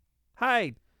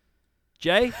Hi,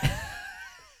 Jay.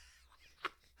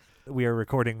 We are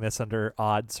recording this under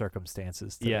odd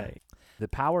circumstances today. Yeah. The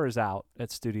power is out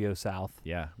at Studio South.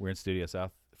 Yeah, we're in Studio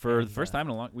South for And, the first time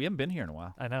in a long. We haven't been here in a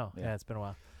while. I know. Yeah. Yeah, it's been a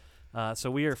while.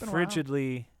 So we are It's been a while.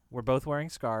 frigidly. We're both wearing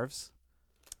scarves.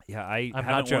 Yeah, I I'm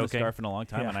haven't not worn a joking. scarf in a long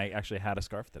time, Yeah. and I actually had a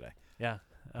scarf today. Yeah.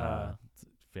 It's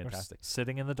We're fantastic.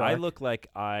 sitting in the dark. I look like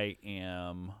I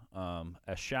am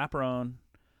a chaperone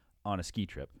on a ski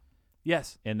trip,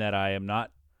 Yes. in that I'm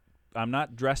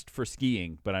not dressed for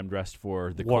skiing, but I'm dressed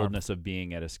for the Warmth. coldness of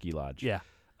being at a ski lodge. Yeah.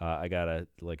 I got a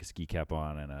ski cap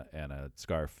on and a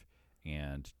scarf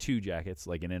and two jackets,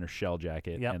 like an inner shell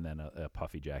jacket Yep. and then a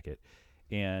puffy jacket.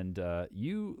 And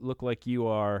you look like you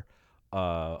are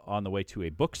on the way to a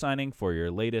book signing for your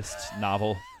latest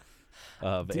novel.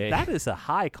 That is a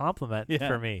high compliment Yeah.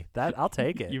 for me. That I'll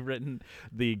take it. You've written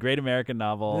the great American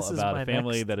novel This is about my a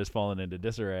family next- that has fallen into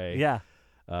disarray. Yeah.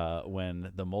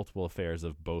 When the multiple affairs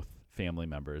of both family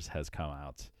members has come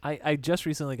out. I just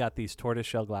recently got these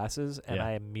tortoiseshell glasses, and Yeah.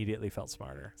 I immediately felt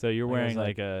smarter. So you're Like, I was wearing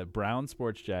like a brown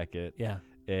sports jacket, Yeah.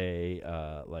 a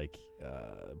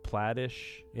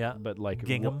plaid-ish, Yeah. but like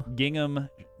Gingham.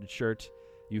 shirt.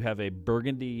 You have a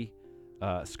burgundy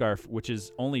scarf, which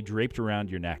is only draped around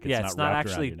your neck. It's not wrapped around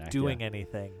actually your neck. doing Yeah.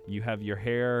 anything. You have your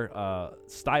hair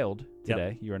styled Yep.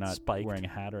 today. You are not Spiked. wearing a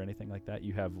hat or anything like that.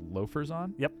 You have loafers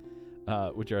on. Yep.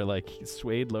 Which are like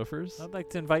suede loafers. I'd like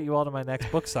to invite you all to my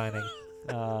next book signing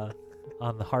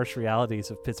on the harsh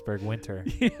realities of Pittsburgh winter.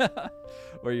 Yeah.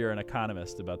 Or you're an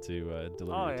economist about to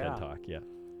deliver Oh, your yeah. TED Talk. Yeah.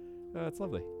 That's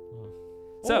lovely. Mm.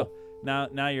 So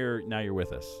now you're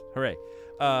with us. Hooray.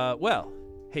 Well,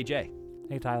 hey Jay,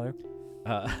 Hey, Tyler.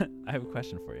 I have a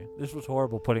question for you. This was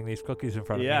horrible putting these cookies in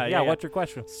front of Yeah, me. yeah, yeah. What's your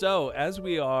question? So as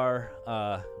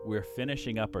we're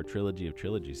finishing up our trilogy of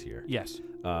trilogies here. Yes.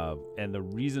 And the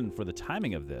reason for the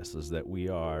timing of this is that we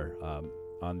are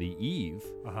on the eve,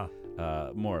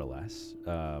 more or less,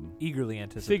 Eagerly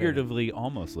anticipated. figuratively,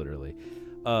 almost literally,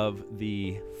 of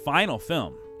the final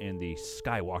film in the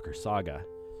Skywalker saga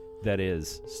that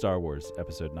is Star Wars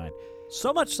Episode 9.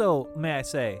 So much so, may I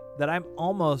say, that I'm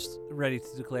almost ready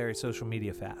to declare a social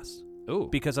media fast Ooh.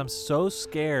 because I'm so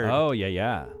scared. Oh,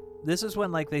 yeah. This is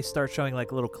when they start showing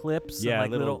little clips. Yeah,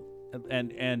 and, little.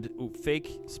 and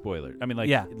fake spoilers. I mean,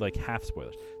 Yeah. like half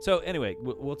spoilers. So anyway,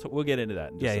 we'll get into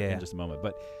that in just a moment.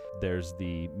 But there's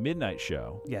the midnight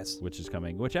show, Yes. which is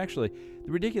coming. Which actually,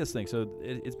 the ridiculous thing. So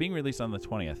it's being released on the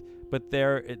 20th, but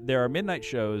there are midnight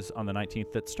shows on the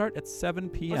 19th that start at 7 I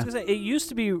was p.m. gonna say it used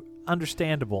to be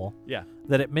understandable Yeah.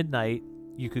 that at midnight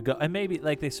you could go, and maybe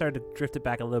they started to drift it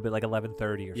back a little bit, like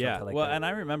 11:30 or Yeah. something like Well, that. and I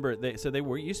remember they used to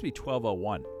be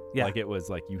 12:01. Yeah. Like it was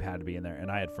like you had to be in there.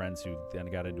 And I had friends who then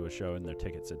got into a show and their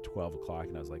ticket said 12 o'clock,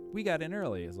 and I was like, we got in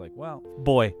early. It's like, well,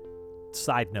 Boy,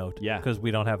 side note. Yeah. Because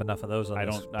we don't have enough of those on I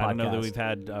this don't know that podcast. we've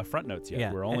had front notes yet.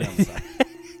 Yeah. We're only on the side.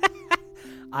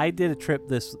 I did a trip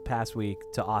this past week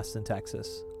to Austin,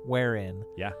 Texas, wherein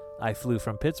Yeah. I flew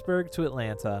from Pittsburgh to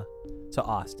Atlanta to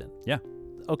Austin. Yeah.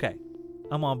 Okay,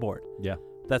 I'm on board. Yeah.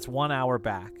 That's 1 hour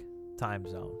back time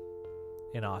zone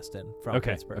in Austin from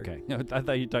Pittsburgh. Okay. No, I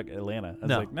thought you talked Atlanta. I was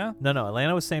No. like, no. No,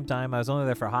 Atlanta was same time. I was only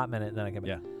there for a hot minute, and then I came back.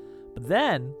 Yeah. But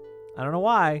then, I don't know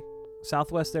why,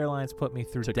 Southwest Airlines put me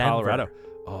through To Denver. Colorado.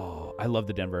 Oh, I love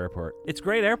the Denver airport. It's a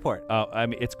great airport. I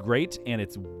mean, it's great and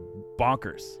it's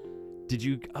bonkers. Did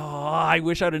you? Oh, I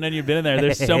wish I would have known you'd been in there.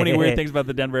 There's so many weird things about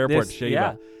the Denver airport to show you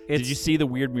about. Did you see the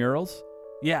weird murals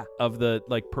Yeah. of the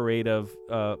parade of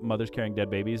mothers carrying dead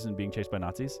babies and being chased by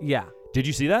Nazis? Yeah, Did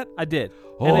you see that? I did.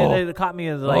 Oh. And it caught me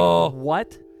as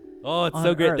what? Oh, it's on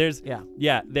so great. earth? There's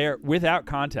there without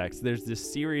context. There's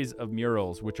this series of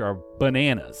murals which are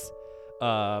bananas,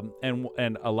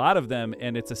 and a lot of them,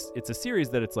 and it's a series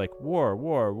that it's like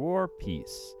war,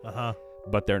 peace, Uh-huh.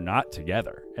 but they're not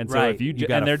together. And so Right. if you, You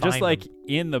gotta and they're just find like them.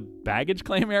 in the baggage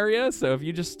claim area. So if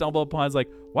you just stumble upon, it's like,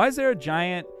 why is there a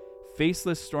giant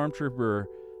faceless stormtrooper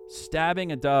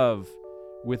stabbing a dove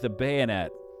with a bayonet?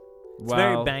 It's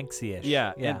very Banksy-ish.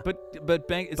 Yeah, Yeah. but it's But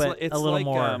like, it's a little like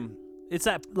more it's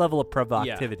that level of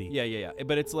provocativity. Yeah.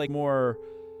 But it's like more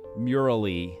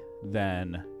murally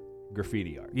than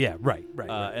graffiti art. Yeah, right.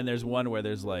 And there's one where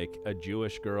there's like a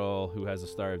Jewish girl who has a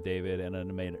Star of David and an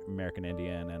American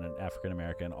Indian and an African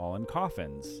American all in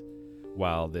coffins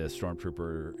while the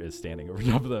stormtrooper is standing over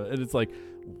top of them. And it's like,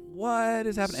 what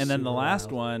is happening? And then the Super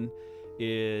last wild. one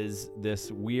is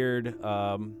this weird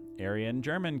Aryan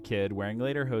German kid wearing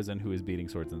lederhosen who is beating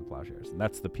swords into plowshares. And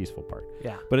that's the peaceful part.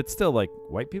 Yeah. But it's still like,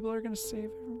 white people are going to save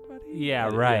everybody? Yeah,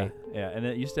 And right. Yeah, and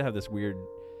it used to have this weird...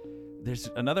 There's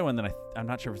another one that I'm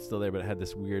not sure if it's still there, but it had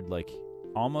this weird, like,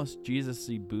 almost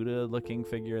Jesus-y Buddha-looking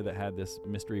figure that had this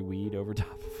mystery weed over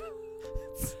top of it.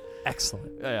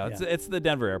 Excellent. Yeah, it's the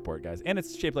Denver airport, guys, and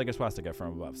it's shaped like a swastika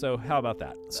from above. So how about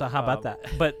that? So how about that?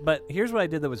 But here's what I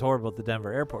did that was horrible at the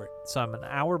Denver airport. So I'm an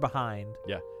hour behind.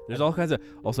 Yeah, there's all kinds of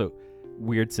also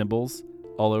weird symbols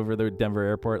all over the Denver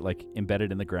airport, like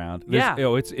embedded in the ground.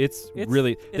 It's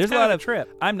really there's a lot of trip.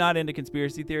 I'm not into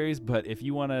conspiracy theories, but if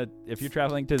you're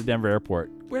traveling to the Denver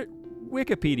airport,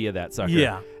 Wikipedia that sucker.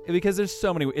 Yeah. Because there's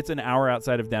so many. It's an hour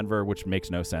outside of Denver, which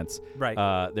makes no sense.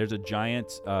 Right. There's a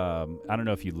giant. I don't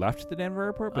know if you left the Denver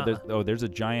airport, but there's a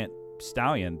giant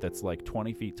stallion that's like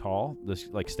 20 feet tall. This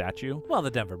like statue. Well, the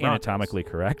Denver Broncos. Anatomically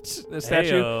correct. The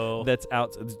statue Heyo. that's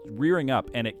out, it's rearing up,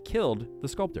 and it killed the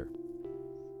sculptor.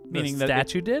 Meaning the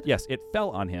statue did? Yes, it fell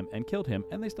on him and killed him,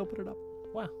 and they still put it up.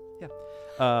 Wow. Yeah.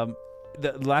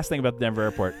 The last thing about the Denver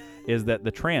airport is that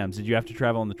the trams. Did you have to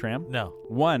travel on the tram? No.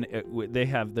 One,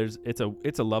 it's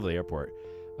a lovely airport,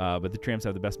 but the trams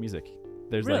have the best music.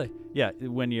 There's really?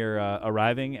 When you're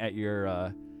arriving at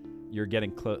your you're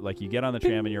getting close, like you get on the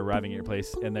tram and you're arriving at your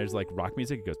place, and there's like rock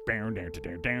music. It goes down, down,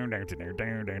 down, down, down,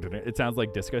 down, down, down. It sounds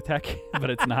like discotheque, but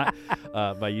it's not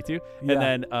by U2. Yeah. And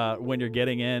then when you're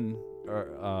getting in,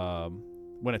 or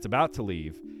when it's about to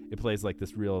leave, it plays like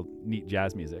this real neat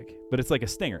jazz music, but it's like a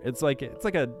stinger. It's like a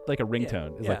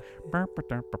ringtone. It's like,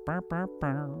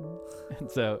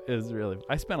 and so it was really.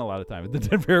 I spent a lot of time at the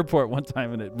Denver airport one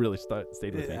time, and it really stayed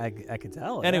with me. I could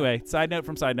tell. Anyway, side note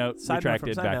from side note,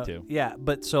 retracted back to. Yeah,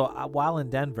 but so while in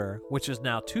Denver, which is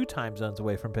now 2 time zones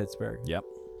away from Pittsburgh. Yep.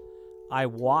 I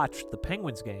watched the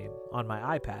Penguins game on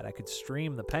my iPad. I could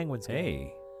stream the Penguins game.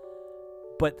 Hey.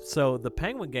 But so the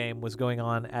Penguin game was going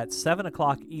on at 7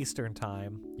 o'clock Eastern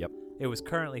time. Yep. It was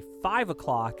currently 5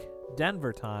 o'clock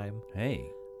Denver time. Hey.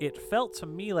 It felt to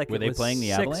me like Were it they was playing the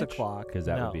 6 Avalanche? o'clock. Because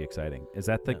that would be exciting. Is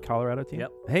that the No. Colorado team?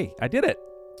 Yep. Hey, I did it.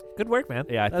 Good work, man.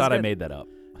 Yeah, I That's thought I good. made that up.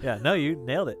 Yeah, no, you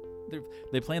nailed it.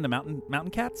 They playing the Mountain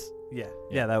Cats? Yeah,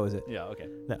 that was it. Yeah, okay.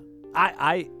 No.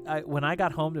 I when I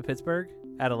got home to Pittsburgh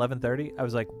at 11:30, I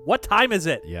was like, "What time is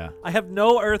it?" Yeah. I have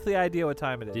no earthly idea what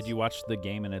time it is. Did you watch the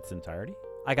game in its entirety?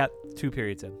 I got 2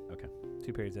 periods in. Okay.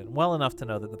 2 periods in. Well enough to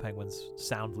know that the Penguins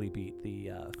soundly beat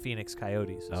the Phoenix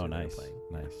Coyotes. Oh, nice.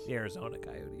 Nice. The Arizona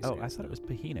Coyotes. Oh, I thought it was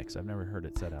Phoenix. I've never heard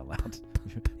it said out loud.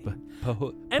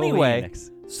 Anyway, Phoenix.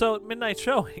 so midnight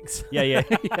showings. Yeah,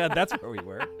 that's where we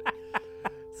were.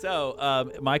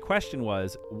 So, my question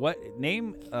was,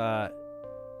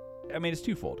 it's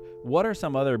twofold. What are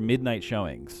some other midnight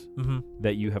showings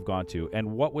that you have gone to,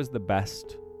 and what was the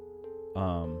best?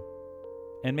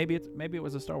 And maybe it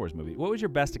was a Star Wars movie. What was your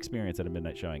best experience at a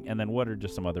midnight showing? And then what are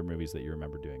just some other movies that you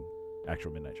remember doing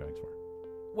actual midnight showings for?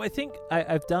 Well, I think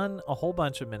I've done a whole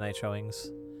bunch of midnight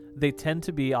showings. They tend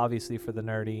to be obviously for the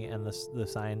nerdy and the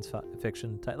science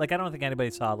fiction type. Like I don't think anybody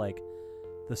saw like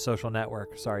The Social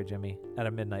Network. Sorry, Jimmy, at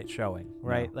a midnight showing,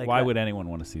 right? No. Like why would anyone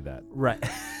want to see that? Right.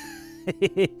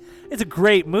 It's a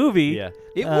great movie. Yeah,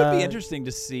 it would be interesting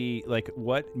to see like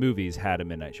what movies had a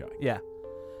midnight showing. Yeah.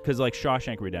 Because like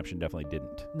Shawshank Redemption definitely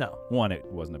didn't. No. One, it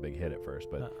wasn't a big hit at first,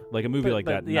 but like a movie like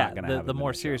that, not gonna have the a more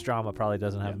midnight serious showing. drama probably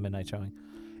doesn't have a midnight showing.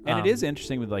 And it is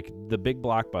interesting with like the big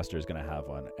blockbuster is going to have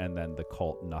one, and then the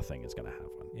cult nothing is going to have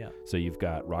one. Yeah. So you've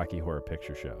got Rocky Horror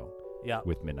Picture Show. Yeah.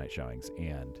 With midnight showings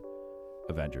and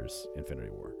Avengers: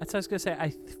 Infinity War. That's what I was gonna say. I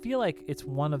feel like it's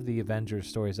one of the Avengers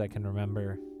stories I can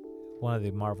remember, one of the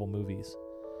Marvel movies,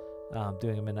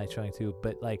 doing a midnight showing too.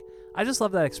 But like, I just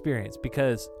love that experience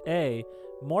because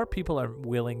more people are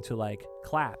willing to like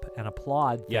clap and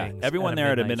applaud things. Yeah, everyone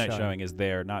there at a midnight showing showing is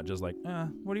there, not just like,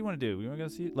 what do you want to do? You want to go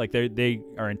see it? Like they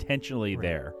are intentionally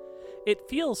there. It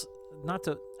feels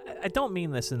I don't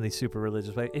mean this in the super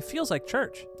religious way. It feels like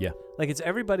church. Yeah. Like it's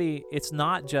everybody. It's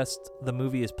not just the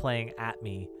movie is playing at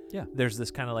me. Yeah. There's this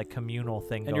kind of like communal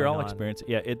thing and going you're all on. experiencing.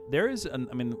 Yeah. There is.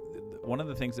 One of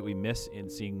the things that we miss in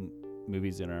seeing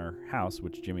movies in our house,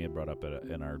 which Jimmy had brought up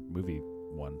in our movie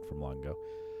one from long ago,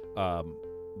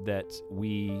 that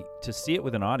to see it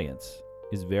with an audience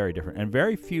is very different, and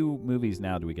very few movies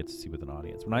now do we get to see with an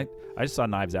audience. When I just saw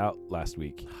Knives Out last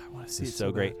week. I want to see it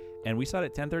so great. And we saw it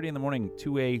at 10:30 in the morning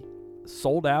to a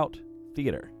sold-out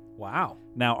theater. Wow.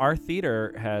 Now our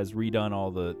theater has redone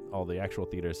all the actual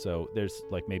theaters, so there's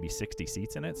like maybe 60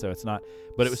 seats in it. So it's not,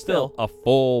 but it was still a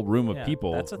full room of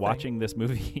people watching this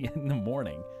movie in the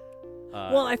morning.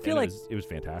 Well, I feel like it was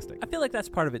fantastic. I feel like that's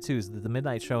part of it too. Is that the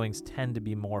midnight showings tend to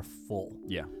be more full.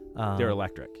 Yeah, they're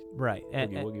electric. Right.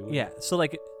 And, woogie, woogie. Yeah. So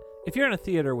like, if you're in a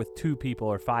theater with 2 people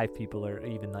or 5 people or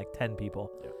even like 10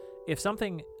 people, if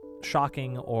something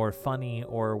shocking or funny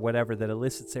or whatever that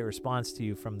elicits a response to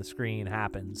you from the screen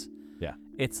happens,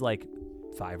 it's like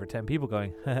 5 or 10 people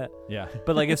going, Yeah.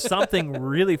 but like if something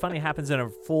really funny happens in a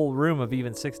full room of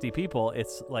even 60 people,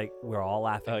 it's like we're all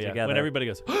laughing together. When everybody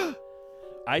goes,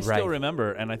 I still Right.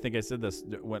 remember, and I think I said this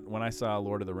when I saw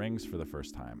Lord of the Rings for the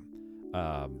first time,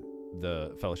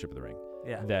 the Fellowship of the Ring.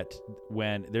 Yeah. That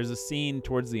when there's a scene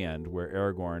towards the end where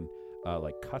Aragorn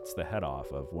like cuts the head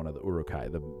off of one of the Uruk-hai,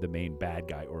 the main bad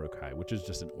guy Uruk-hai, which is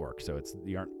just an orc, so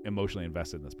you aren't emotionally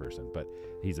invested in this person, but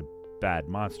he's a bad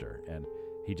monster, and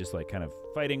he just like kind of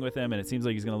fighting with him, and it seems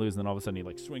like he's gonna lose, and then all of a sudden he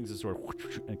like swings his sword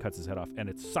and cuts his head off, and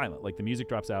it's silent, like the music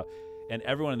drops out, and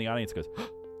everyone in the audience goes,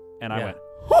 and I Yeah. went,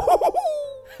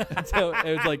 so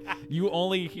it was like you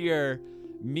only hear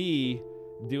me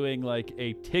doing like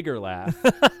a Tigger laugh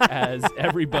as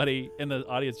everybody in the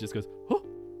audience just goes,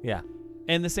 Yeah.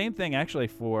 and the same thing actually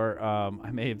for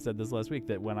I may have said this last week,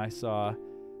 that when I saw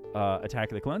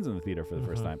Attack of the Clones in the theater for the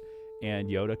first time, and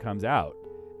Yoda comes out,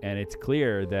 and it's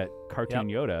clear that cartoon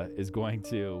Yoda is going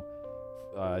to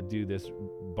do this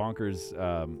bonkers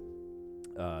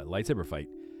lightsaber fight.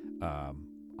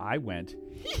 I went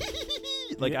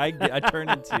like I turned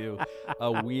into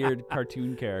a weird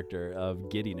cartoon character of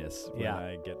giddiness when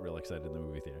I get real excited in the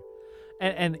movie theater.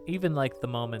 And even like the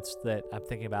moments that I'm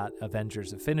thinking about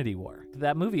Avengers Infinity War.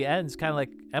 That movie ends kind of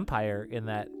like Empire in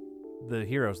that the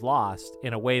hero's lost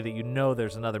in a way that you know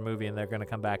there's another movie and they're going to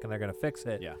come back and they're going to fix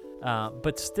it. Yeah.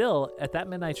 But still, at that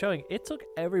midnight showing, it took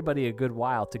everybody a good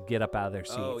while to get up out of their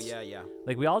seats. Oh, yeah.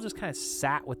 Like we all just kind of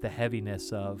sat with the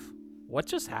heaviness of what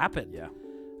just happened. Yeah.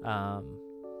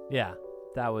 Yeah,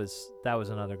 that was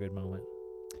another good moment.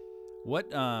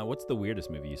 What's the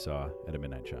weirdest movie you saw at a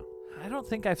midnight show? I don't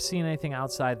think I've seen anything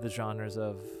outside the genres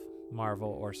of Marvel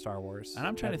or Star Wars. And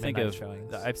I'm trying to at think midnight of.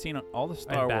 showings. I've seen all the And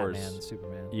Star Wars. Batman,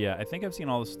 Superman. Yeah, I think I've seen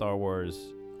all the Star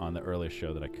Wars on the earliest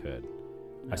show that I could.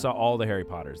 Yeah. I saw all the Harry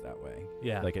Potters that way.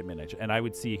 Yeah. Like at midnight show. And I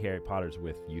would see Harry Potters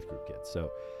with youth group kids.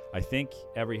 So I think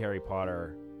every Harry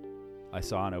Potter I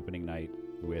saw on opening night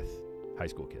with high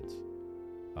school kids.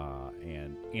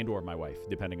 And or my wife,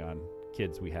 depending on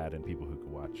kids we had and people who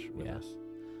could watch with us.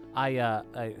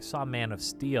 I saw Man of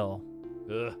Steel.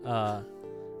 Ugh.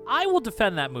 I will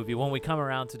defend that movie when we come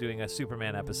around to doing a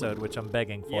Superman episode, which I'm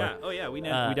begging for. Yeah. Oh yeah. We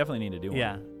definitely need to do one.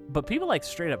 Yeah. But people like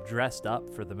straight up dressed up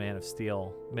for the Man of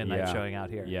Steel midnight Yeah. showing out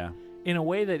here. Yeah. In a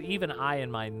way that even I,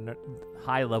 in my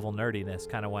high level nerdiness,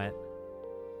 kind of went,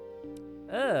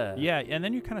 ugh. Yeah, and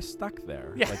then you're kind of stuck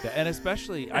there Yeah. like that. And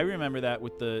especially, I remember that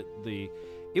with the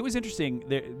it was interesting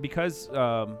there, because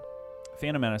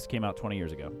Phantom Menace came out 20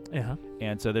 years ago. Yeah.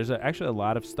 And so there's actually a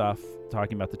lot of stuff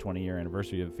talking about the 20-year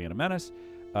anniversary of Phantom Menace.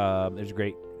 There's a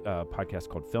great podcast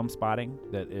called Film Spotting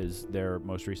that is their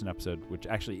most recent episode, which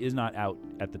actually is not out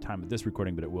at the time of this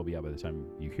recording, but it will be out by the time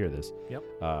you hear this. Yep.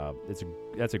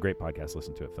 That's a great podcast.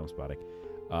 Listen to it, Film Spotting.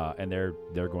 And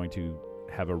they're going to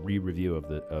have a re-review of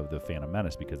the Phantom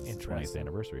Menace because it's the 20th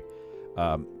anniversary.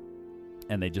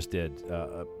 And they just did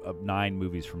 9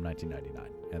 movies from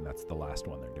 1999, and that's the last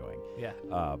one they're doing. Yeah.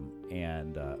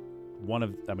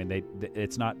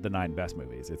 It's not the 9 best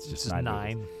movies. It's just 9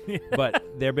 movies. 9. But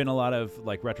there have been a lot of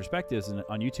like retrospectives, and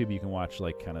on YouTube you can watch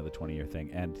like kind of the 20-year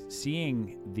thing, and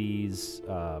seeing these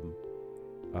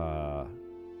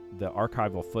the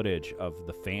archival footage of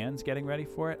the fans getting ready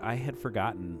for it. I had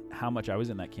forgotten how much I was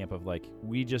in that camp of like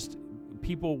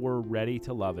people were ready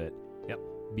to love it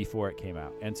before it came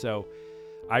out. And so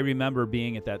I remember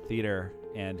being at that theater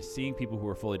and seeing people who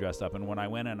were fully dressed up. And when I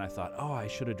went in, I thought, oh, I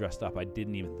should have dressed up. I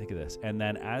didn't even think of this. And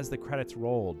then as the credits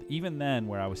rolled, even then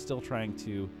where I was still trying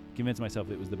to convince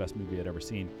myself it was the best movie I'd ever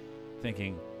seen,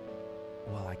 thinking,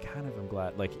 well, I kind of am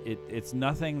glad. Like it's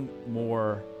nothing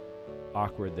more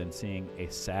awkward than seeing a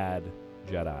sad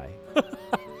Jedi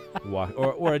walk,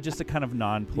 or just a kind of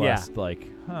nonplussed, like,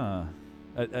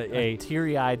 a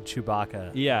teary-eyed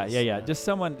Chewbacca. Yeah. Just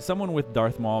someone with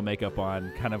Darth Maul makeup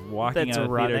on, kind of walking That's out of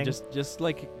running. theater, just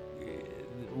like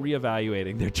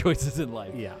reevaluating their choices in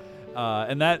life. Yeah.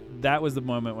 And that was the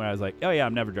moment when I was like, oh yeah,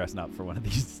 I'm never dressing up for one of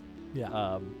these.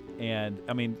 Yeah. And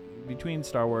I mean, between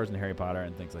Star Wars and Harry Potter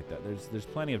and things like that, there's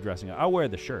plenty of dressing up. I'll wear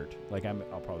the shirt, like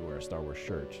I'll probably wear a Star Wars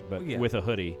shirt, but with a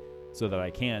hoodie, so that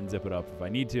I can zip it up if I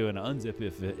need to, and unzip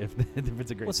if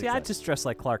it's a great. Well, see, success. I just dress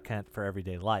like Clark Kent for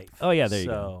everyday life. Oh yeah, there you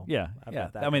So go. Yeah, I've yeah.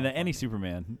 got that I mean, going any for me.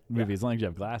 Superman movie, as long as you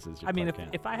have glasses. You're I mean, Clark Kent.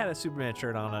 if I had a Superman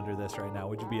shirt on under this right now,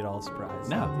 would you be at all surprised?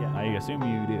 No, Yeah. I assume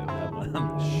you do have one.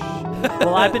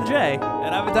 Well, I've been Jay,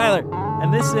 And I'm Tyler.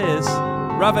 and this is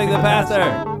Roughing the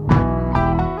Passer.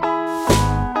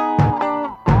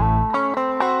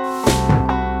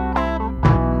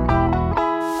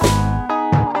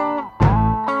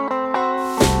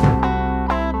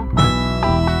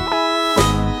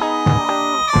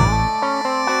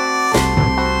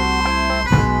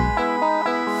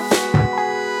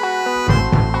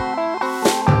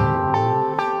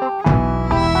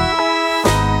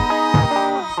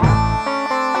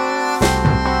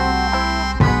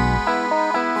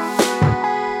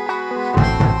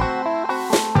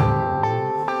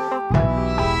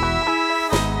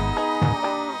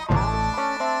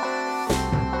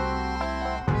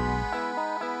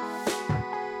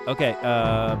 Okay,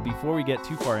 before we get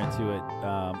too far into it,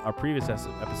 our previous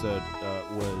episode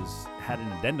had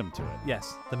an addendum to it.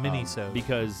 Yes, the mini-sode.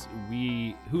 Because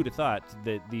who'd have thought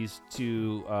that these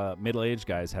two middle-aged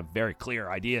guys have very clear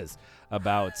ideas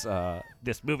about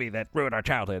this movie that ruined our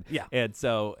childhood. Yeah. And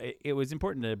so it was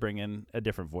important to bring in a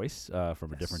different voice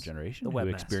from a different generation who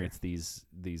experienced these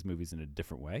movies in a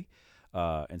different way.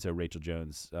 And so Rachel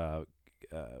Jones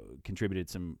contributed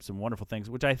some wonderful things,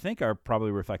 which I think are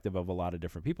probably reflective of a lot of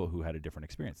different people who had a different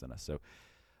experience than us. So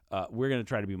we're going to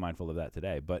try to be mindful of that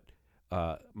today. But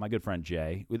my good friend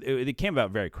Jay, it came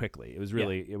about very quickly. It was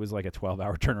really, it was like a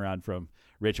 12-hour turnaround from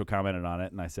Rachel commented on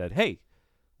it, and I said, hey,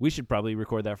 we should probably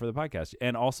record that for the podcast.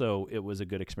 And also, it was a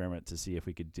good experiment to see if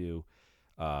we could do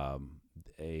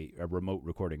a remote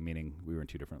recording, meaning we were in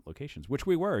two different locations, which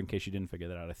we were, in case you didn't figure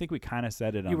that out. I think we kind of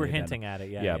said it on You were the hinting at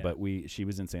it, yeah. Yeah, but she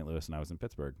was in St. Louis and I was in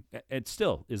Pittsburgh. It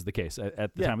still is the case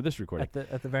at the time of this recording.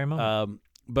 At the very moment.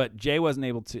 But Jay wasn't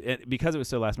able to, because it was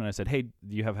so last minute, I said, hey,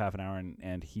 do you have half an hour?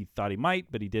 And he thought he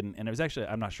might, but he didn't. And it was actually,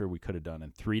 I'm not sure we could have done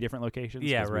in 3 different locations.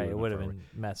 Yeah, right. It would have been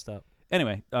messed up.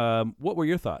 Anyway, what were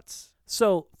your thoughts?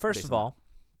 So, first of all,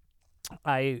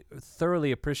 I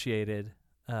thoroughly appreciated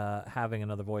having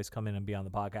another voice come in and be on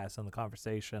the podcast and the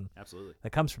conversation. Absolutely.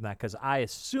 That comes from that, because I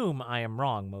assume I am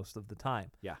wrong most of the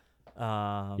time. Yeah.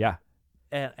 Yeah.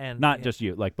 And not just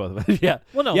you, like both of us. Yeah.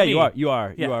 Well, no. Yeah, me. you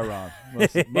are wrong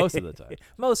most of the time.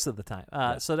 Most of the time.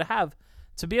 So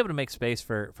to be able to make space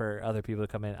for other people to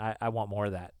come in, I want more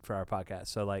of that for our podcast.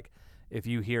 So like, if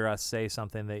you hear us say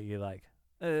something that you like,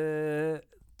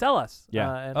 tell us.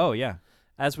 Yeah.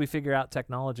 As we figure out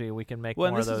technology, we can make more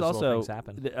of those little things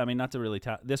happen. I mean, not to really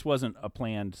this wasn't a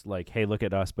planned, like, hey, look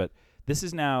at us, but this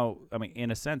is now, I mean,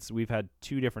 in a sense, we've had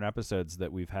 2 different episodes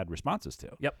that we've had responses to.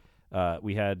 Yep.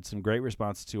 We had some great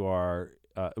response to our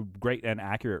great and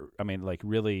accurate, I mean, like,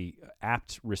 really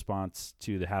apt response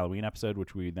to the Halloween episode,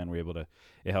 which we then were able to,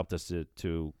 it helped us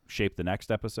to shape the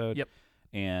next episode. Yep.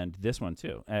 And this one,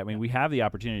 too. I mean, we have the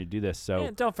opportunity to do this, so.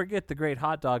 And don't forget the great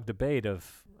hot dog debate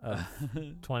of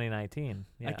 2019.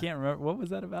 Yeah. I can't remember. What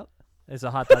was that about? It's a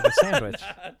hot dog and sandwich.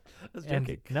 I was and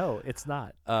joking. no, it's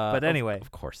not. But anyway. Of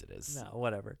course it is. No,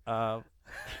 whatever.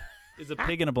 Is a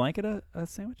pig in a blanket a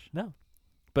sandwich? No.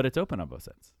 But it's open on both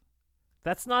sides.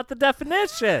 That's not the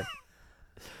definition.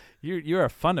 You're a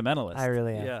fundamentalist. I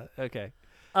really am. Yeah, okay.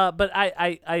 But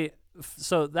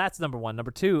so that's number 1.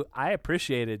 Number 2, I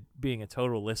appreciated being a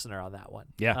total listener on that one.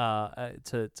 Yeah.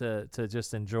 To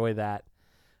just enjoy that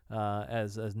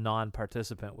as a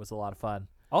non-participant was a lot of fun.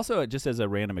 Also, just as a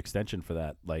random extension for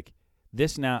that, like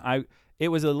this now, it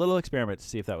was a little experiment to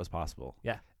see if that was possible.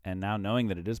 Yeah. And now knowing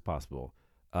that it is possible,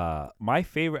 my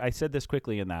favorite, I said this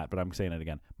quickly in that, but I'm saying it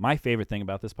again. My favorite thing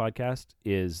about this podcast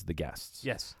is the guests.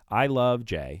 Yes. I love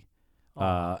Jay.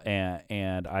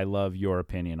 And I love your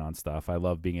opinion on stuff. I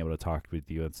love being able to talk with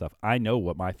you and stuff. I know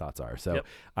what my thoughts are, so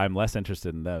I'm less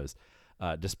interested in those,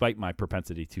 despite my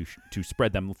propensity to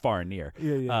spread them far and near.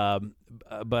 Yeah.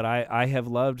 But I have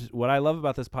loved, what I love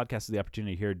about this podcast is the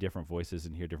opportunity to hear different voices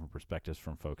and hear different perspectives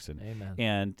from folks. Amen.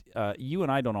 And you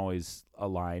and I don't always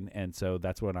align, and so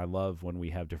that's what I love when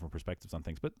we have different perspectives on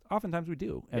things. But oftentimes we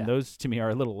do, and those to me are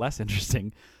a little less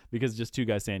interesting because just 2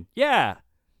 guys saying,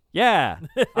 yeah,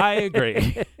 I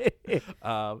agree.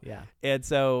 And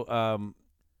so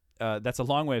that's a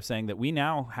long way of saying that we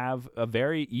now have a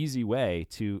very easy way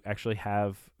to actually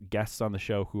have guests on the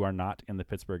show who are not in the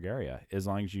Pittsburgh area, as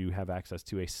long as you have access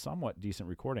to a somewhat decent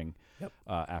recording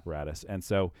apparatus. And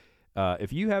so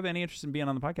if you have any interest in being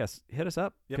on the podcast, hit us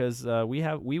up, because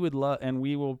we would love, and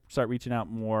we will start reaching out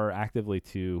more actively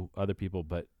to other people.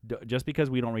 But just because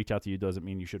we don't reach out to you doesn't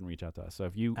mean you shouldn't reach out to us. So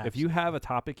if you have a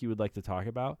topic you would like to talk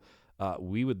about,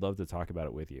 we would love to talk about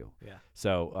it with you. Yeah.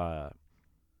 So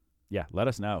let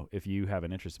us know if you have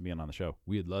an interest in being on the show.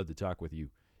 We'd love to talk with you,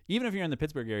 even if you're in the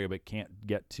Pittsburgh area but can't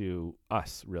get to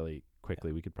us really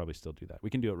quickly. We could probably still do that. We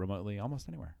can do it remotely, almost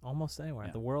anywhere.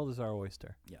 Yeah. The world is our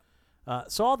oyster. Yeah.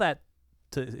 So all that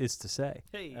is to say,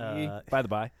 by the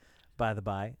by, I'm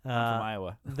from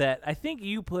Iowa, that I think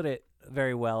you put it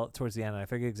very well towards the end, and I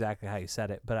forget exactly how you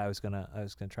said it, but I was gonna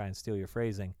try and steal your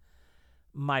phrasing.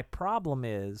 My problem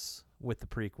is with the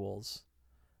prequels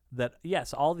that,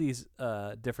 yes, all these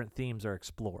different themes are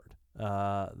explored.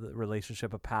 The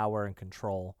relationship of power and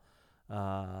control,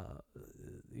 the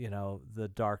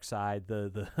dark side,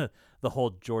 the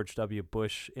whole George W.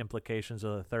 Bush implications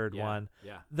of the third one.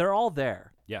 Yeah. They're all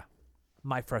there. Yeah.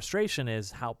 My frustration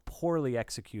is how poorly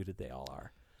executed they all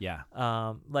are. Yeah.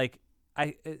 And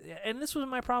this was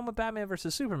my problem with Batman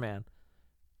versus Superman,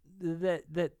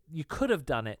 that you could have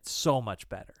done it so much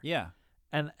better. Yeah.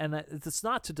 And it's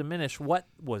not to diminish what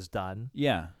was done.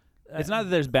 Yeah. It's not that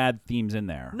there's bad themes in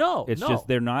there. No, it's no. just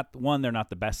they're not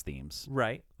the best themes.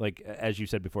 Right. Like as you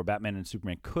said before, Batman and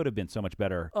Superman could have been so much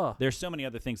better. There's so many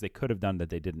other things they could have done that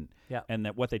they didn't. Yeah. And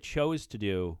that what they chose to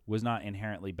do was not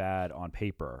inherently bad on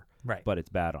paper. Right. But it's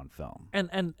bad on film.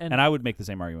 And I would make the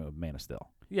same argument with Man of Steel.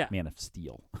 Yeah. Man of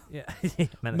Steel. Yeah.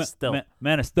 Man of Steel.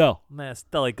 Man of Steel. Man of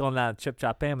Steel, like going down Chip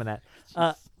Chop Ham and that.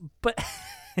 But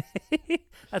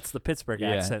that's the Pittsburgh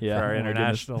accent for our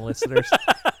international listeners.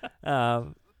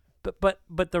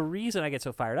 But the reason I get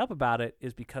so fired up about it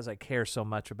is because I care so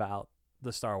much about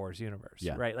the Star Wars universe.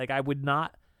 Yeah. Right? Like I would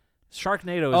not.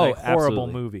 Sharknado is a horrible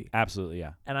absolutely. movie. Absolutely,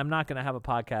 yeah. And I'm not going to have a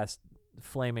podcast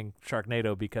flaming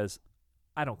Sharknado because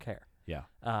I don't care. Yeah.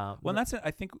 Well, and that's it.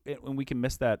 I think when we can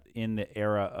miss that in the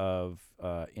era of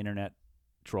internet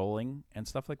trolling and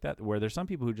stuff like that, where there's some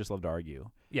people who just love to argue.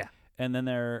 Yeah. And then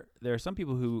there are some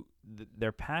people who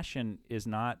their passion is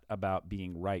not about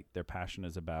being right. Their passion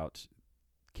is about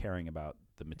caring about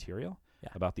the material,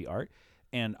 about the art.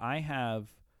 And I have,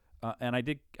 and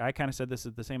I kind of said this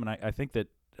at the same, and I think that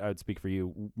I would speak for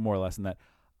you more or less in that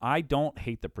I don't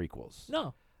hate the prequels.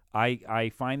 No.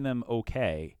 I find them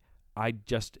okay. I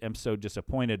just am so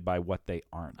disappointed by what they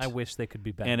aren't. I wish they could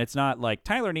be better. And it's not like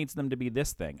Tyler needs them to be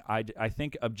this thing. I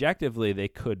think objectively they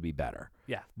could be better.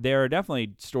 Yeah. There are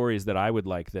definitely stories that I would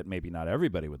like that maybe not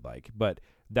everybody would like. But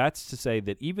that's to say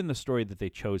that even the story that they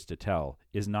chose to tell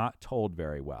is not told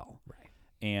very well.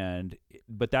 Right.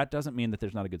 But that doesn't mean that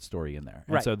there's not a good story in there.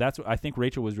 And right. so that's what I think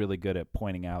Rachel was really good at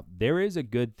pointing out. There is a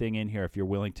good thing in here if you're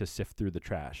willing to sift through the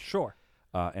trash. Sure.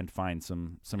 And find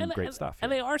some great stuff.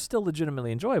 And they are still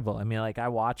legitimately enjoyable. I mean, like I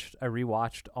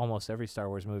rewatched almost every Star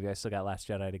Wars movie. I still got Last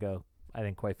Jedi to go. I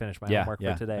didn't quite finish my homework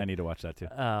for today. I need to watch that too.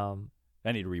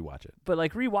 I need to rewatch it. But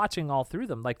like rewatching all through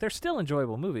them, like they're still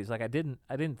enjoyable movies. Like I didn't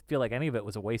feel like any of it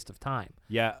was a waste of time.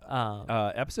 Yeah.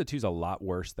 Episode 2 is a lot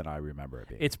worse than I remember it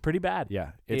being. It's pretty bad.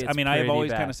 Yeah. I've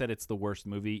always kind of said it's the worst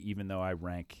movie, even though I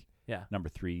rank number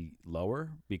 3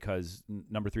 lower because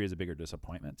number 3 is a bigger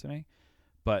disappointment to me.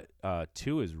 But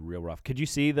 2 is real rough. Could you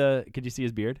see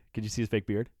his beard? Could you see his fake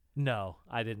beard? No,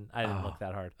 I didn't look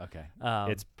that hard. Okay.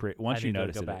 It's once you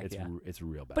notice it's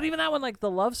real bad. But even that one, like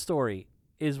the love story,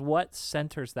 is what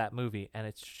centers that movie, and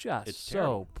it's just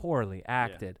so poorly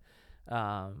acted.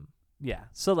 Yeah.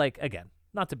 So like again,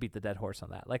 not to beat the dead horse on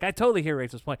that. Like I totally hear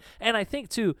Rachel's point, and I think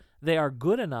too they are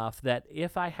good enough that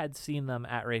if I had seen them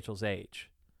at Rachel's age,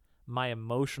 my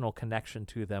emotional connection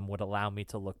to them would allow me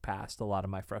to look past a lot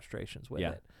of my frustrations with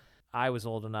it. I was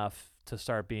old enough to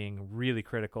start being really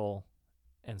critical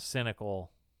and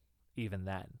cynical even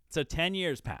then. So 10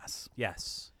 years pass.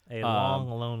 Yes. A long,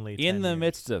 lonely 10 In the years.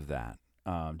 midst of that,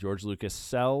 George Lucas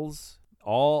sells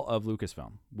all of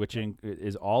Lucasfilm, which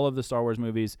is all of the Star Wars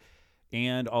movies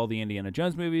and all the Indiana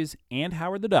Jones movies and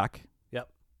Howard the Duck. Yep.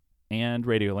 And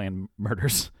Radioland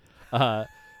Murders.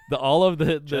 All of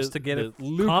the just to get the it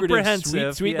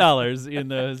lucrative sweet dollars in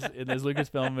those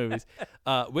Lucasfilm movies,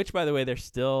 which by the way they're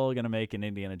still gonna make an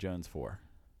Indiana Jones 4.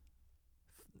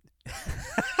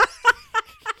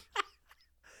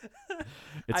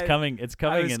 It's coming.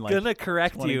 I was in like gonna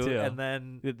correct 22. you, and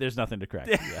then There's nothing to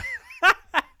correct.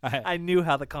 I knew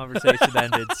how the conversation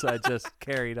ended, so I just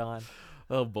carried on.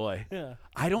 Oh boy. Yeah.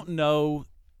 I don't know.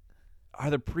 Are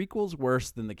the prequels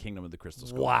worse than the Kingdom of the Crystal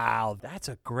Skull? Wow, that's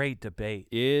a great debate.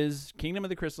 Is Kingdom of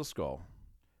the Crystal Skull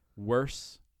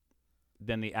worse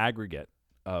than the aggregate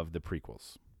of the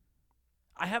prequels?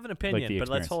 I have an opinion, but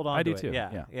let's hold on I to do it. too.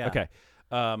 Yeah. Okay.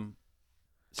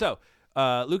 So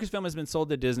Lucasfilm has been sold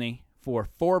to Disney for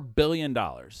 $4 billion.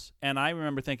 And I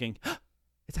remember thinking,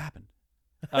 it's happened.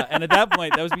 And at that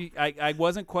point, I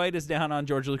wasn't quite as down on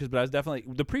George Lucas, but I was definitely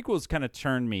the prequels kind of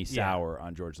turned me sour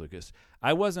on George Lucas.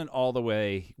 I wasn't all the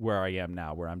way where I am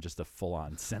now, where I'm just a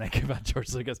full-on cynic about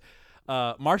George Lucas.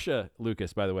 Marcia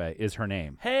Lucas, by the way, is her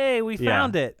name. Hey, we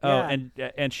found it. Oh,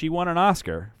 and she won an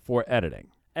Oscar for editing.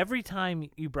 Every time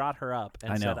you brought her up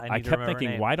and said, I need to kept remember thinking,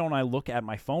 her name. why don't I look at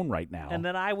my phone right now? And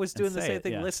then I was doing the same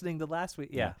thing, yeah. listening to last week.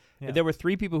 Yeah. There were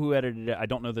 3 people who edited it. I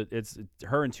don't know that it's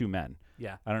her and 2 men.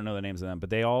 Yeah. I don't know the names of them,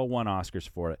 but they all won Oscars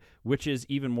for it, which is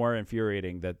even more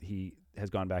infuriating that he has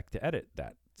gone back to edit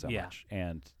that so much.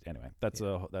 And anyway, that's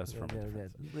from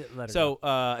So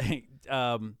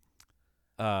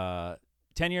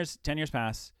 10 years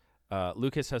pass.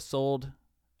 Lucas has sold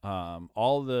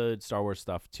all the Star Wars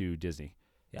stuff to Disney.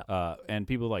 Yeah. And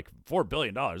people are like, $4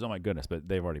 billion. Oh my goodness, but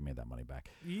they've already made that money back.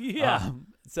 Yeah.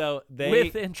 So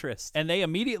with interest. And they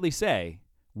immediately say,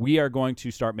 we are going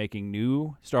to start making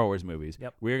new Star Wars movies.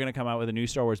 Yep. We're going to come out with a new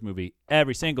Star Wars movie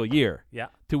every single year. Yeah.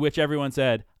 To which everyone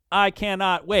said, I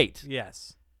cannot wait.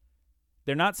 Yes.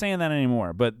 They're not saying that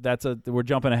anymore, but we're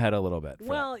jumping ahead a little bit.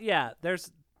 Well, yeah, there's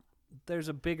there's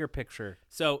a bigger picture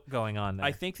So going on there.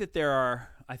 I think that there are.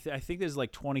 I think there's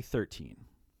like 2013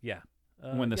 yeah.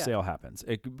 when the sale happens,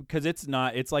 because it's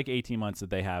not. It's like 18 months that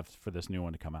they have for this new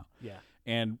one to come out. Yeah.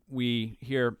 And we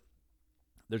hear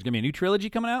there's gonna be a new trilogy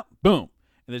coming out. Boom.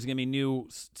 And there's gonna be new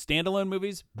standalone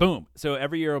movies. Boom. So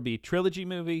every year will be trilogy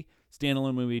movie,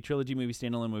 standalone movie, trilogy movie,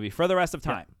 standalone movie for the rest of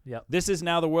time. Yep. This is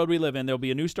now the world we live in. There'll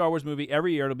be a new Star Wars movie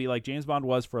every year. It'll be like James Bond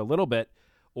was for a little bit,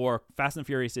 or Fast and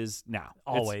Furious is now.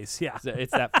 Always, yeah.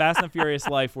 It's that Fast and Furious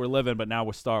life we're living, but now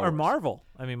with Star Wars. Or Marvel.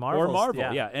 I mean, Marvel. Or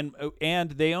Marvel, yeah. And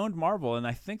they owned Marvel, and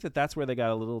I think that that's where they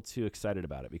got a little too excited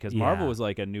about it, because Marvel was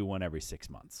like a new one every 6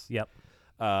 months. Yep.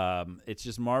 It's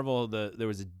just Marvel. There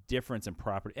was a difference in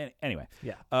property. Anyway.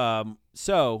 Yeah.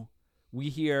 So we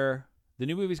hear the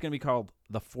new movie is going to be called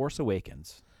The Force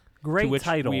Awakens. Great to which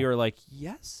title. We are like,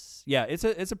 yes, yeah.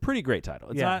 It's a pretty great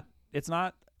title. It's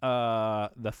not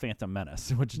The Phantom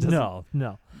Menace, which doesn't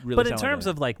no. really. But in sound terms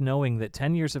like of like knowing that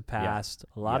 10 years have passed,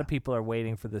 a lot Yeah. of people are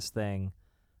waiting for this thing.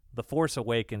 The Force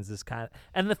Awakens is kind of,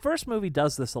 and the first movie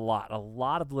does this a lot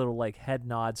of little like head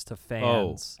nods to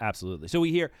fans. Oh, absolutely. So we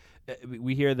hear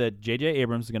that J.J.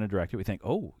 Abrams is going to direct it. We think,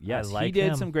 oh, yes, like he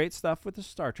did him. some great stuff with the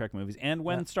Star Trek movies. And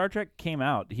when Star Trek came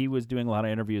out, he was doing a lot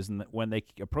of interviews. And when they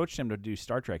approached him to do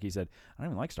Star Trek, he said, I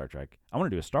don't even like Star Trek. I want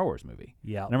to do a Star Wars movie.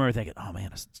 Yeah. And I remember thinking, oh,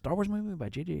 man, a Star Wars movie by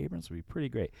J.J. Abrams would be pretty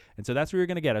great. And so that's what we were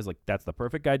going to get. I was like, that's the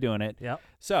perfect guy doing it. Yep.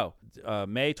 So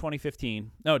December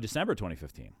 2015,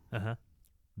 Uh-huh.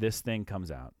 this thing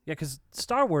comes out. Yeah, because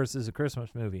Star Wars is a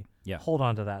Christmas movie. Yeah. Hold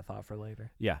on to that thought for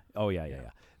later. Yeah. Oh, yeah.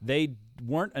 They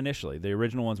weren't initially. The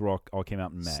original ones were all came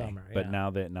out in May, Summer, but yeah.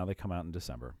 now they come out in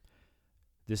December.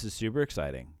 This is super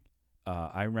exciting.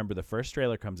 I remember the first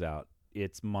trailer comes out.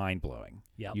 It's mind blowing.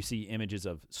 Yep. You see images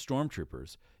of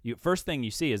stormtroopers. First thing you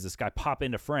see is this guy pop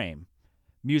into frame.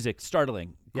 Music,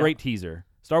 startling, great teaser.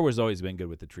 Star Wars has always been good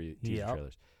with the teaser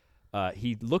trailers.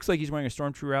 He looks like he's wearing a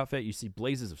stormtrooper outfit. You see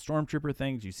blazes of stormtrooper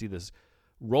things. You see this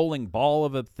rolling ball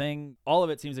of a thing. All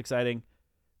of it seems exciting.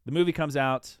 The movie comes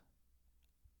out.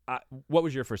 What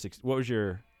was your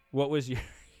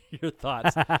your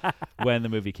thoughts when the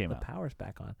movie came out? The power's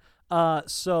back on.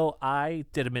 So I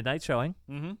did a midnight showing,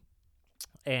 Mm-hmm.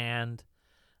 and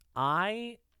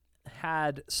I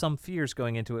had some fears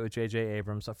going into it with J.J.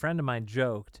 Abrams. A friend of mine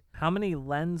joked, how many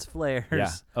lens flares?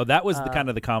 Yeah. Oh, that was the kind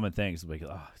of the common thing. It's like,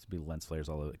 it's be lens flares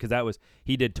all over. Because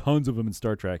he did tons of them in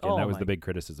Star Trek, and that was the big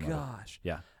criticism of it. Gosh.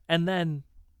 Yeah. And then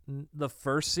the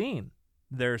first scene,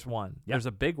 there's one. Yeah. There's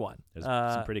a big one. There's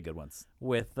some pretty good ones.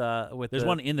 With There's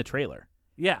one in the trailer.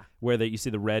 Yeah. Where you see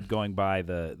the red going by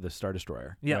the Star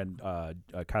Destroyer. Yeah. When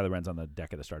Kylo Ren's on the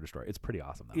deck of the Star Destroyer. It's pretty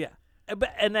awesome, though. Yeah.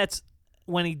 And that's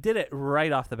when he did it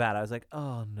right off the bat. I was like,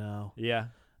 oh no. Yeah.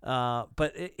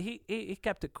 But he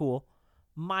kept it cool.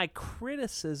 My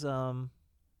criticism.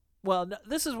 Well, no,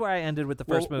 this is where I ended with the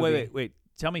first movie. Wait.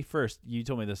 Tell me first. You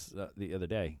told me this the other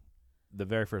day. The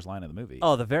very first line of the movie.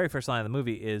 Oh, the very first line of the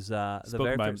movie is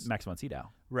spoken by Max von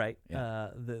Sydow. Right. Yeah.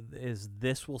 Is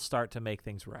this will start to make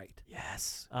things right.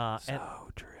 Yes. So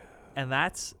true. And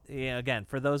that's, again,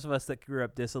 for those of us that grew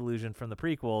up disillusioned from the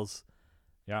prequels.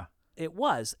 Yeah. It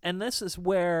was. And this is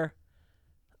where,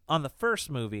 on the first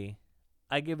movie,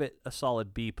 I give it a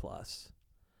solid B+,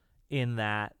 in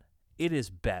that it is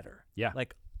better. Yeah.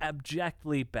 Like,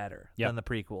 abjectly better Yep. than the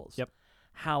prequels. Yep.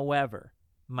 However,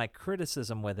 my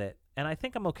criticism with it, and I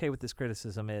think I'm okay with this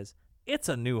criticism, is it's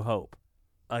a New Hope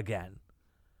again.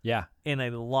 Yeah. In a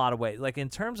lot of ways. Like, in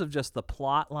terms of just the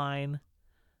plot line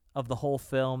of the whole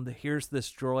film, here's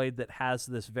this droid that has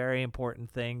this very important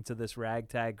thing to this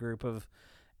ragtag group of,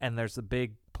 and there's a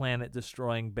big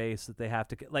planet-destroying base that they have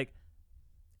to get. Like,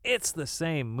 it's the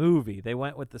same movie. They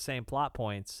went with the same plot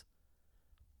points,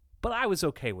 but I was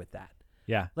okay with that.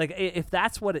 Yeah. Like, if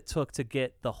that's what it took to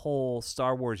get the whole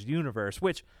Star Wars universe,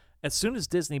 which as soon as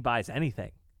Disney buys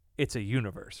anything, it's a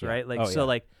universe, right? Like,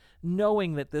 like,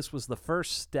 knowing that this was the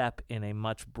first step in a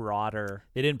much broader.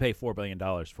 They didn't pay $4 billion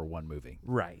for one movie.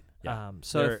 Right. Yeah.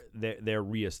 So they're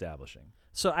reestablishing.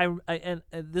 So and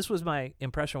this was my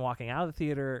impression walking out of the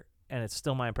theater, and it's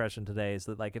still my impression today, is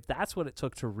that, like, if that's what it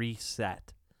took to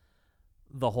reset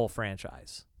the whole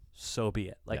franchise, so be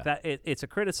it. Like, that it's a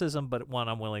criticism, but one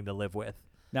I'm willing to live with.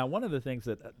 Now, one of the things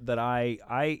that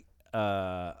I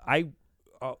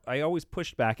always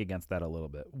pushed back against that a little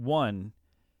bit. One,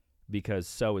 because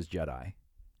so is Jedi,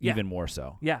 even more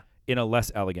so. Yeah. In a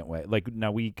less elegant way. Like,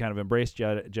 now we kind of embrace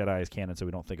Jedi as canon, so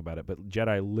we don't think about it, but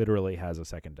Jedi literally has a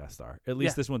second Death Star. At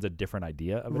least this one's a different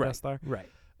idea of a Death Star. Right.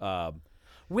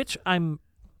 Which I'm...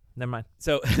 Never mind.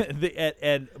 So,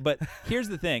 but here's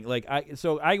the thing. Like,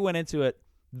 I went into it,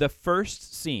 the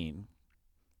first scene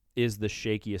is the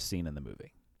shakiest scene in the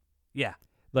movie. Yeah.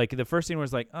 Like the first scene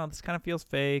was like, oh, this kind of feels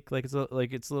fake. Like it's a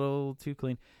little too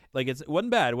clean. Like it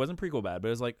wasn't bad. It wasn't prequel bad, but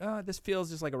it was like, oh, this feels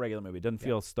just like a regular movie. It doesn't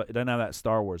feel. It doesn't have that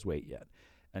Star Wars weight yet.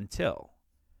 Until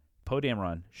Poe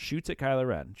Dameron shoots at Kylo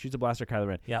Ren, shoots a blaster at Kylo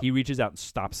Ren. Yep. He reaches out and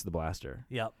stops the blaster.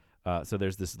 Yep. So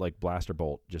there's this like blaster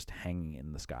bolt just hanging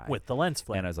in the sky With the lens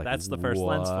flare. and I was like, that's the first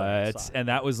lens flare I saw. And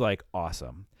that was like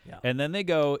awesome. Yeah. And then they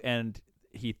go and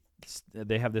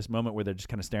they have this moment where they're just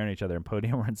kind of staring at each other, and Poe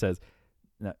Dameron says,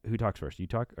 no, who talks first? You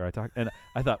talk or I talk? And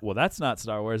I thought, well, that's not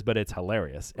Star Wars, but it's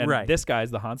hilarious. And Right. this guy's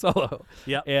the Han Solo.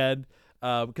 Yep. And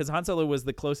because Han Solo was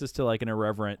the closest to like an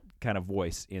irreverent kind of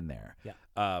voice in there.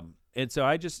 Yeah. And so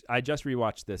I just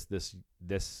rewatched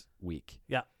this week.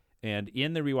 Yeah. And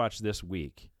in the rewatch this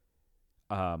week,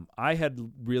 I had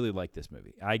really liked this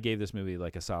movie. I gave this movie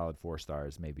like a solid 4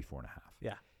 stars, maybe 4.5.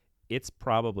 Yeah. It's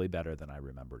probably better than I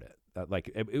remembered it.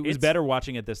 It was better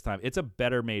watching it this time. It's a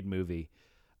better made movie.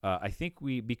 I think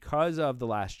because of The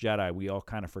Last Jedi, we all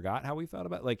kind of forgot how we felt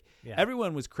about it. Like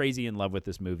everyone was crazy in love with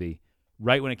this movie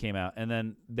right when it came out, and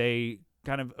then they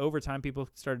kind of over time people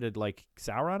started to like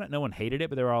sour on it. No one hated it,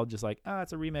 but they were all just like,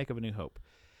 it's a remake of A New Hope.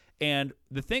 And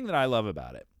the thing that I love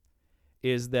about it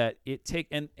is that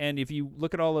and if you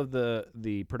look at all of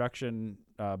the production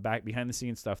back behind the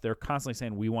scenes stuff, they're constantly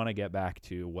saying we want to get back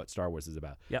to what Star Wars is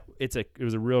about. Yep. It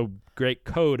was a real great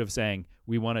code of saying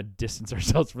we want to distance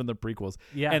ourselves from the prequels.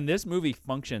 Yeah. And this movie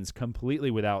functions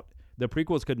completely without the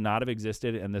prequels. Could not have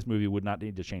existed, and this movie would not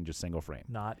need to change a single frame.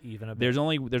 Not even a bit.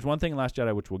 There's one thing in Last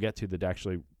Jedi which we'll get to that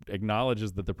actually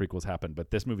acknowledges that the prequels happened,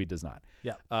 but this movie does not.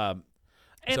 Yeah.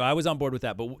 So I was on board with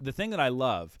that. But the thing that I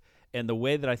love and the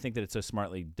way that I think that it's so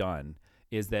smartly done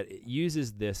is that it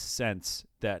uses this sense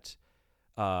that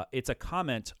it's a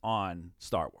comment on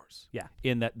Star Wars. Yeah.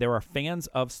 In that there are fans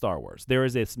of Star Wars. There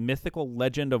is this mythical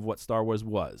legend of what Star Wars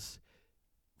was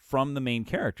from the main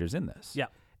characters in this. Yeah.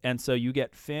 And so you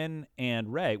get Finn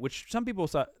and Rey, which some people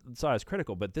saw as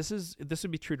critical, but this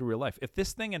would be true to real life. If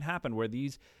this thing had happened where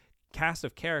these cast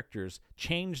of characters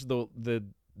changed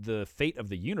the fate of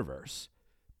the universe,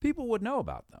 people would know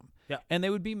about them. Yeah. And they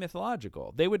would be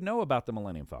mythological. They would know about the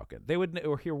Millennium Falcon. They would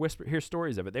or hear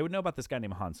stories of it. They would know about this guy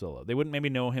named Han Solo. They wouldn't maybe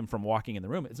know him from walking in the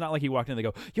room. It's not like he walked in and they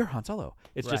go, "You're Han Solo."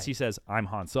 It's just he says, "I'm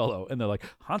Han Solo." And they're like,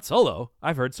 "Han Solo?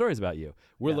 I've heard stories about you.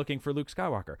 We're looking for Luke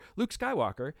Skywalker." Luke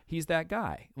Skywalker, he's that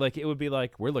guy. Like it would be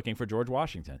like, we're looking for George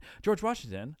Washington. George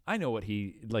Washington, I know what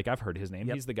I've heard his name.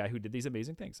 Yep. He's the guy who did these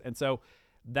amazing things. And so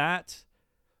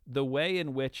the way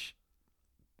in which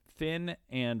Finn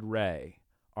and Rey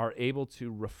are able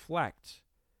to reflect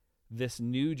this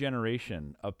new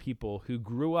generation of people who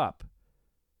grew up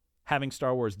having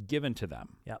Star Wars given to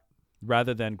them,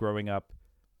 rather than growing up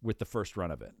with the first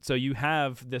run of it. So you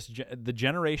have the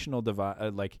generational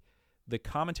divide, like the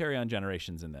commentary on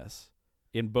generations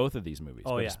in both of these movies.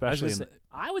 Oh, but yeah. especially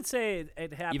I would say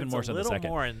it happens even more so a in the little second.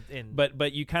 more in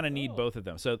But you kind of need both of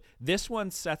them. So this one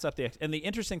sets up and the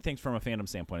interesting things from a fandom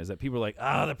standpoint is that people are like,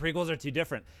 the prequels are too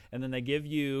different. And then they give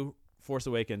you Force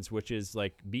Awakens, which is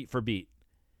like beat for beat.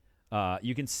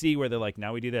 You can see where they're like,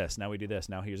 now we do this, now we do this,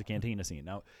 now here's a cantina scene.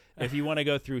 Now, if you want to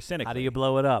go through cynically, how do you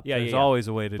blow it up? There's always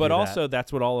a way to do that. But also,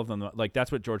 that's what all of them, like,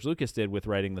 that's what George Lucas did with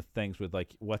writing the things with,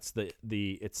 like, what's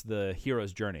it's the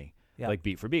hero's journey. Yeah. Like,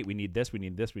 beat for beat. We need this, we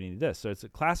need this, we need this. So it's a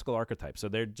classical archetype. So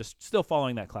they're just still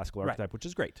following that classical archetype, which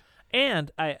is great.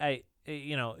 And I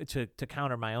to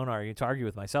counter my own argument, to argue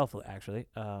with myself, actually,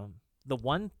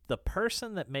 the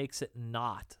person that makes it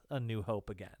not A New Hope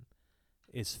again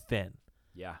is Finn.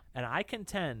 Yeah. And I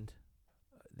contend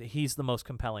that he's the most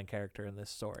compelling character in this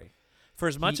story. For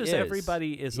as much as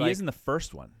everybody is he is in the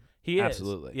first one. He is.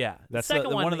 Absolutely. Yeah. That's the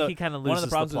second one, he kind of loses one of the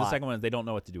problems the with plot. the second one is they don't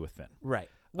know what to do with Finn. Right.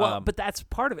 Well, but that's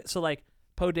part of it. So, like,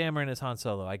 Poe Dameron is Han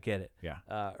Solo. I get it.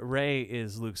 Yeah. Rey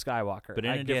is Luke Skywalker. But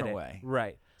in a different way.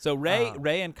 Right. So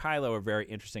Rey and Kylo are very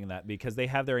interesting in that because they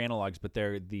have their analogs, but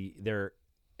they're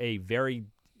a very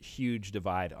huge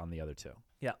divide on the other two.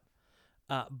 Yeah.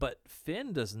 But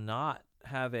Finn does not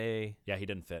have he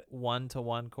didn't fit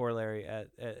one-to-one corollary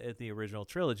at the original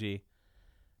trilogy,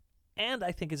 and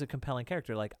I think is a compelling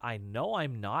character. Like, I know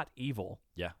I'm not evil.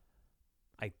 Yeah.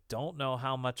 I don't know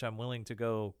how much I'm willing to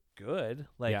go good.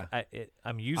 Like,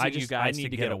 I'm using you guys to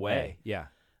get away. Yeah.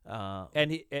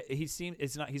 And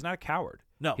he's not a coward.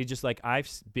 No. He's just like, I've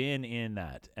been in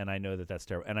that, and I know that that's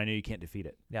terrible, and I know you can't defeat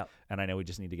it. Yeah. And I know we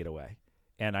just need to get away,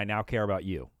 and I now care about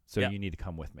you, so you need to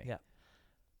come with me. Yeah.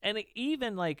 And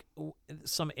even, like,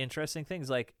 some interesting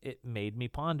things, like, it made me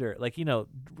ponder. Like,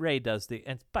 Rey does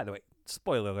and by the way,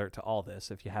 spoiler alert to all this.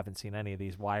 If you haven't seen any of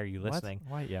these, why are you listening?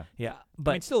 Why? Yeah. Yeah.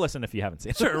 But still listen if you haven't seen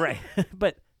it. Sure, right.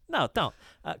 But no, don't,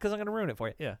 because I'm going to ruin it for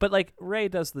you. Yeah. But, like, Rey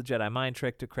does the Jedi mind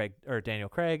trick to Daniel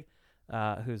Craig.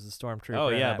 who's the stormtrooper. Oh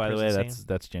in yeah, that by the way, prison scene.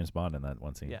 that's James Bond in that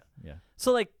one scene. Yeah.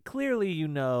 So like clearly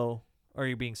or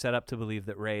you're being set up to believe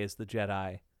that Rey is the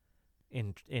Jedi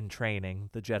in training,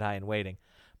 the Jedi in waiting.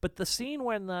 But the scene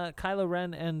when Kylo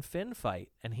Ren and Finn fight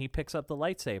and he picks up the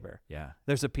lightsaber, Yeah.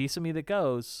 there's a piece of me that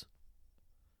goes,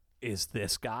 is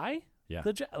this guy Yeah.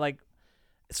 the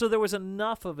so there was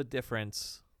enough of a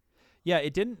difference. Yeah,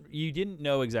 you didn't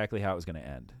know exactly how it was going to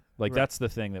end. Like Right. that's the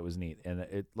thing that was neat. And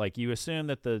it like you assume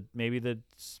that maybe the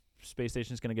space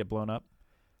station is going to get blown up.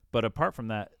 But apart from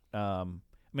that, I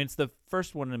mean it's the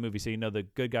first one in the movie, so you know the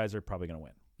good guys are probably going to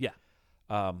win.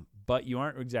 Yeah. But you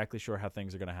aren't exactly sure how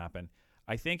things are going to happen.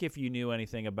 I think if you knew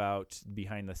anything about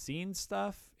behind the scenes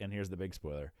stuff, and here's the big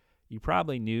spoiler, you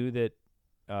probably knew that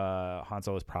Han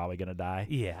Solo was probably going to die.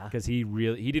 Yeah. Because he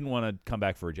didn't want to come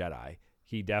back for a Jedi.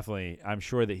 He definitely, I'm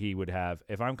sure that he would have,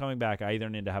 if I'm coming back, I either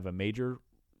need to have a major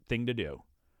thing to do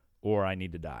or I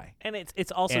need to die. And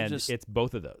it's also And just it's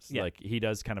both of those. Yeah. Like he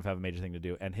does kind of have a major thing to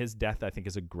do. And his death, I think,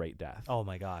 is a great death. oh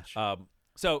my gosh.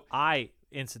 So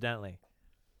Incidentally,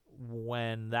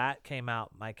 when that came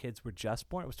out, my kids were just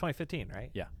born. It was 2015,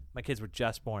 right? Yeah. My kids were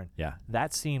just born. yeah.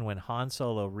 That scene when Han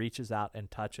Solo reaches out and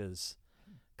touches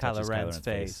Touches Kylo Ren's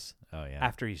face Oh yeah.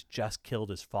 after he's just killed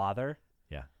his father.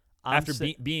 Yeah. I'm After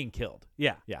si- being killed.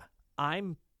 yeah. Yeah.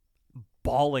 I'm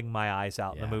bawling my eyes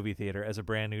out in Yeah. the movie theater as a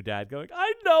brand new dad going,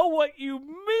 I know what you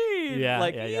mean. Yeah,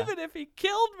 like, yeah, yeah. even if he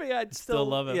killed me, I'd still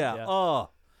love him, Yeah. yeah. Oh,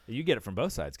 You get it from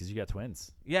both sides because you got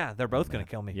twins. yeah. They're both Oh, going man.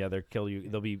 to kill me. Yeah, they'll kill you.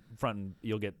 They'll be front and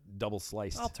you'll get double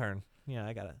sliced. I'll turn. Yeah,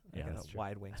 I got a that's true.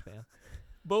 wide wingspan.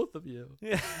 both of you.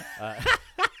 Yeah. Uh,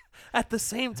 At the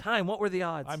same time, what were the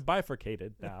odds? I'm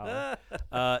bifurcated now.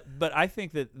 But I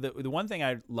think that the one thing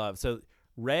I love, so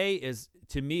Rey is,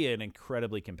 to me, an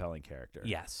incredibly compelling character.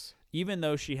 yes. Even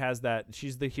though she has that,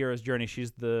 she's the hero's journey.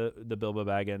 She's the Bilbo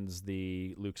Baggins,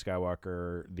 the Luke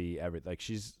Skywalker, the everything. Like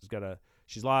she's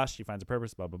lost. She finds a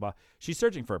purpose. Blah blah blah. She's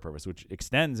searching for a purpose, which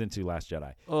extends into Last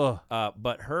Jedi. Ugh.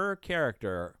 But her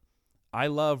character, I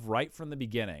love right from the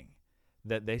beginning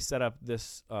that they set up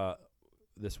this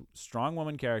this strong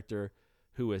woman character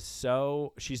who is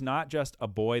she's not just a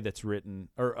boy that's written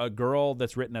or a girl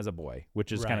that's written as a boy,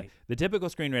 which is kind of Right. the typical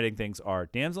screenwriting things are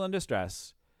damsel in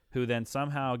distress who then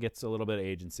somehow gets a little bit of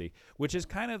agency, which is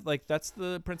kind of like that's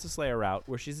the Princess Leia route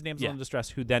where she's a damsel Yeah. in distress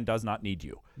who then does not need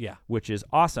you, Yeah. which is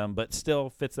awesome, but still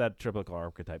fits that typical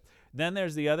archetype. Then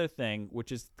there's the other thing,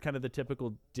 which is kind of the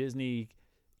typical Disney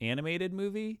animated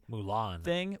movie Mulan.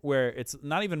 thing where it's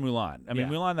not even Mulan. I mean,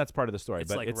 Yeah. Mulan, that's part of the story, It's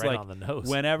but like it's right like on the nose.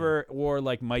 whenever, or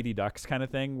like Mighty Ducks kind of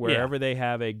thing, wherever they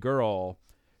have a girl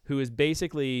who is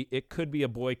basically, it could be a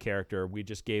boy character. We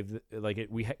just gave,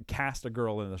 cast a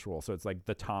girl in this role. So it's like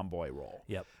the tomboy role.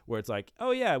 Yep. Where it's like, oh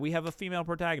yeah, we have a female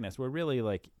protagonist where really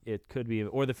like it could be,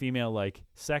 or the female like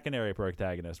secondary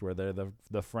protagonist where they're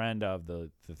the friend of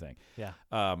the thing. Yeah.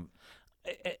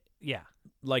 Yeah.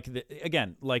 Like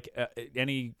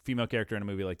any female character in a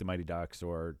movie like The Mighty Ducks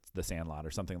or The Sandlot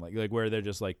or something like where they're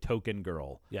just like token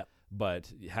girl, Yep.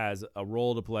 but has a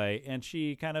role to play and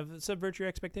she kind of subverts your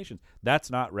expectations. That's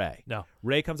not Rey. No.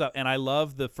 Rey comes out, and I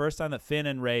love the first time that Finn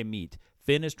and Rey meet.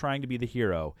 Finn is trying to be the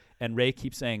hero, and Rey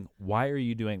keeps saying, "Why are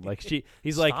you doing?" Like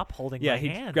he's like, Stop holding yeah, my he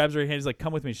hand. grabs her hand. He's like,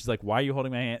 "Come with me." She's like, "Why are you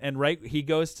holding my hand?" And he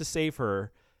goes to save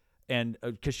her, and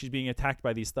because she's being attacked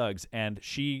by these thugs, and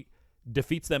she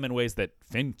defeats them in ways that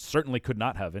Finn certainly could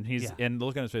not have. And he's and the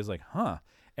look on his face is like, "Huh."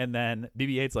 And then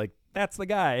BB-8's like, "That's the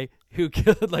guy who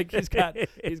killed." Like he's got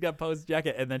Poe's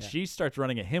jacket, and then she starts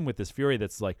running at him with this fury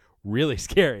that's like really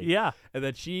scary. Yeah. And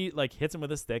then she like hits him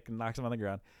with a stick and knocks him on the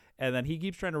ground. And then he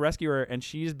keeps trying to rescue her, and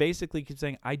she's basically keeps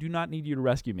saying, "I do not need you to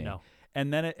rescue me." No.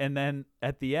 And then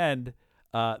at the end,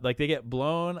 like they get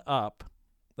blown up.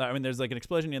 I mean, there's like an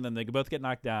explosion, and then they both get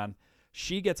knocked down.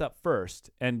 She gets up first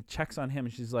and checks on him,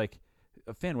 and she's like,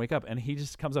 "Finn, wake up!" And he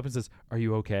just comes up and says, "Are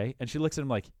you okay?" And she looks at him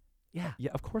like, Yeah.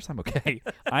 "Yeah, of course I'm okay.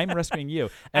 I'm rescuing you."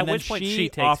 And At then which point she she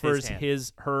takes offers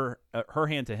his hand. her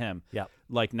hand to him. Yep.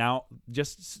 Like, now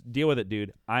just deal with it,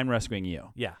 dude. I'm rescuing you.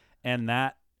 Yeah. And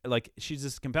that, like, she's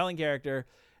this compelling character.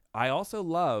 I also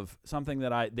love something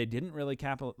that they didn't really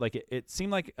it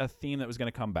seemed like a theme that was going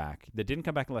to come back that didn't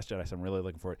come back in Last Jedi, so I'm really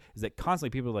looking for it, is that constantly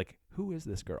people are like, who is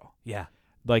this girl? Yeah.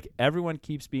 Like, everyone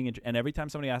keeps being, and every time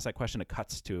somebody asks that question, it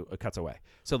cuts away.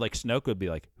 So, like, Snoke would be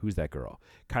like, who's that girl?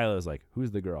 Kylo's like,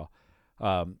 who's the girl?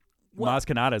 Maz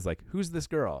Kanata is like, who's this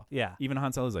girl? Yeah. Even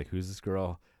Han Solo's like, who's this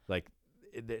girl? Like,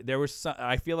 there was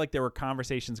I feel like there were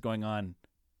conversations going on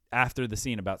after the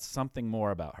scene about something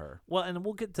more about her. Well, and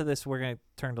we'll get to this. We're going to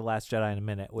turn to Last Jedi in a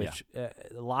minute, which a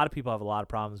lot of people have a lot of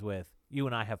problems with. You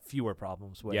and I have fewer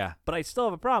problems with. Yeah. But I still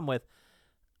have a problem with.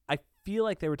 I feel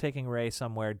like they were taking Rey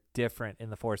somewhere different in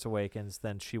The Force Awakens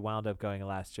than she wound up going in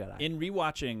Last Jedi. In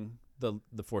rewatching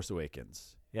the Force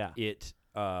Awakens, yeah. it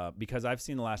because I've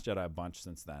seen The Last Jedi a bunch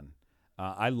since then.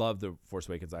 I love The Force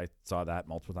Awakens. I saw that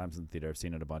multiple times in the theater. I've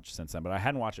seen it a bunch since then, but I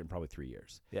hadn't watched it in probably 3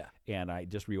 years. Yeah. And I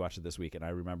just rewatched it this week, and I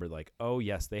remembered like, oh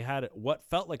yes, they had what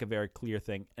felt like a very clear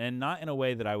thing, and not in a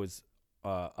way that I was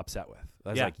upset with. I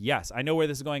was like, yes, I know where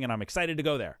this is going, and I'm excited to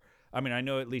go there. I mean, I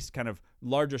know at least kind of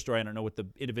larger story. I don't know what the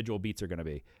individual beats are going to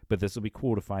be, but this will be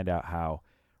cool to find out how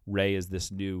Rey is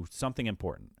this new something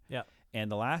important. Yeah.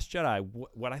 And The Last Jedi,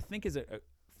 what I think is a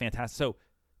fantastic. So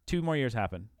 2 more years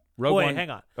happen. Wait, One, hang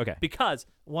on. Okay. Because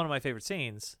one of my favorite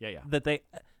scenes that they,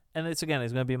 and it's going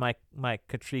to be my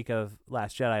critique of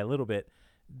Last Jedi a little bit,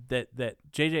 that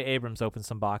J.J. Abrams opened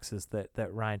some boxes that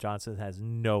Rian Johnson has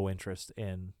no interest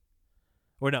in.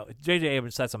 Or no, J.J.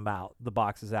 Abrams sets them out, the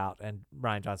boxes out, and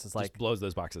Rian Johnson's like, just blows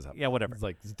those boxes up. Yeah, whatever. It's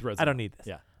like throws. I don't need this.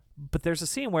 Yeah. But there's a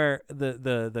scene where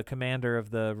the commander of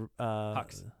the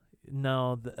Hux.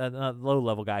 No, the low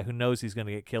level guy who knows he's going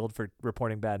to get killed for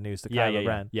reporting bad news to Kylo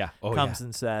Ren. Yeah. Oh, comes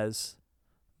and says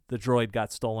the droid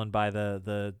got stolen by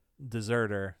the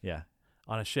deserter. Yeah.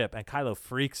 On a ship, and Kylo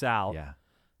freaks out. Yeah.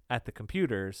 At the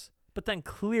computers, but then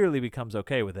clearly becomes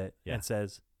okay with it Yeah. and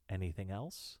says, "Anything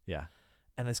else?" Yeah.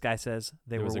 And this guy says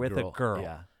they There were was with a girl.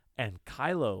 Yeah. And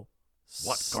Kylo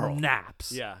What girl?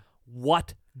 snaps. Yeah.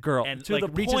 What girl? And to like the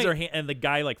reaches point, her hand, and the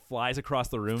guy like flies across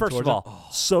the room. First of towards all,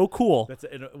 her. so cool. That's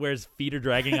where his feet are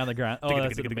dragging on the ground. Oh,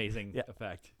 that's an amazing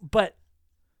effect. But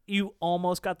you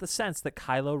almost got the sense that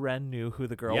Kylo Ren knew who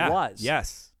the girl was.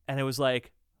 Yes. And it was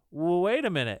like, well, wait a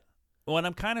minute. Well, and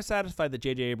I'm kind of satisfied that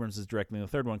J.J. Abrams is directing the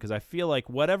third one, because I feel like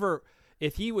whatever,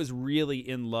 if he was really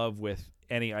in love with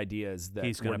any ideas that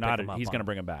he's were gonna not, pick 'em up he's on going to them.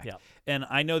 bring them back. Yeah. And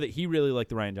I know that he really liked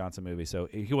the Rian Johnson movie, so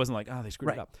he wasn't like, oh, they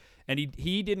screwed it up. And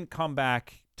he didn't come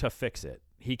back to fix it.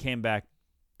 He came back,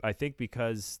 I think,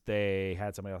 because they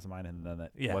had somebody else in mind, and then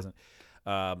it wasn't.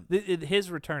 His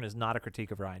return is not a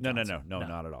critique of Rian Johnson. No,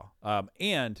 not at all.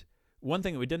 And one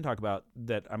thing that we didn't talk about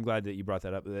that I'm glad that you brought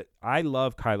that up, that I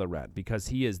love Kylo Ren because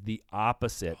he is the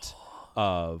opposite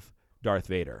of Darth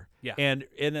Vader. Yeah. And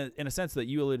in a sense that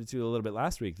you alluded to a little bit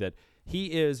last week, that he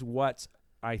is what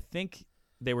I think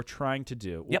they were trying to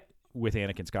do with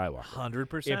Anakin Skywalker.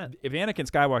 100%. If Anakin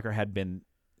Skywalker had been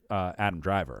Adam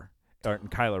Driver or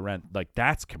Kylo Ren, like,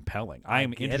 that's compelling. I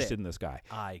am interested in this guy.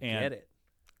 I get it.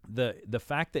 The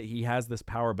fact that he has this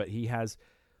power, but he has,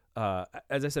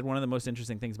 as I said, one of the most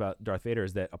interesting things about Darth Vader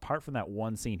is that apart from that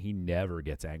one scene, he never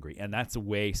gets angry, and that's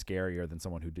way scarier than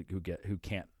someone who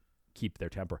can't keep their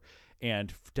temper.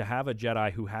 And to have a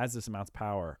Jedi who has this immense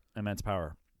power,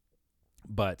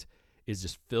 but is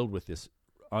just filled with this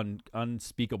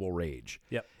unspeakable rage.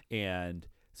 Yep. And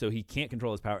so he can't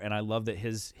control his power. And I love that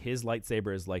his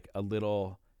lightsaber is like a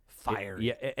little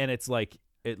fiery. And it's like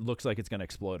it looks like it's going to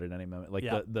explode at any moment. Like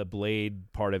the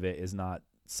blade part of it is not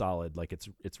solid. Like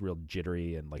it's real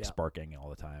jittery and like sparking all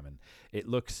the time, and it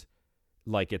looks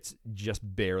like it's just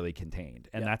barely contained.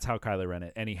 And that's how Kylo Ren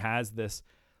is. And he has this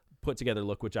put together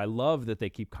look, which I love that they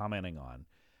keep commenting on,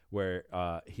 where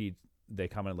they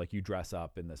comment like, you dress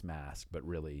up in this mask, but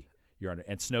really you're under.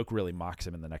 And Snoke really mocks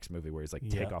him in the next movie where he's like,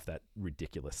 take off that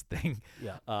ridiculous thing.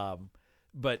 Yeah.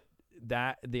 But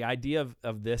that the idea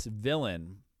of this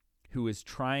villain who is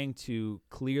trying to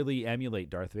clearly emulate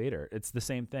Darth Vader, it's the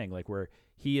same thing, like where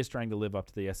he is trying to live up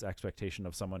to the expectation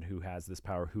of someone who has this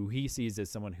power, who he sees as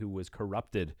someone who was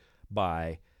corrupted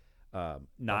by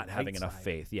not having enough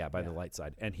faith, by the light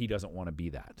side, and he doesn't want to be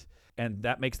that. And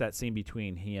that makes that scene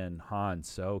between he and Han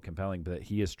so compelling, but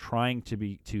he is trying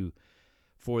to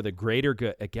for the greater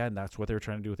good. Again, that's what they were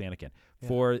trying to do with Anakin. Yeah.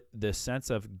 For the sense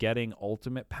of getting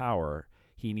ultimate power,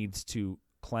 he needs to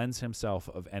cleanse himself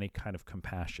of any kind of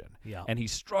compassion. Yeah. And he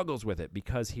struggles with it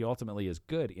because he ultimately is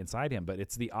good inside him, but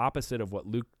it's the opposite of what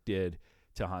Luke did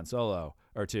to Han Solo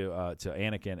or to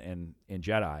Anakin in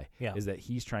Jedi, is that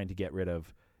he's trying to get rid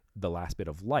of the last bit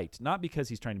of light, not because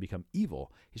he's trying to become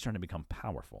evil, he's trying to become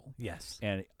powerful. Yes.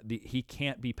 And he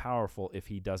can't be powerful if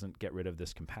he doesn't get rid of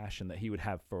this compassion that he would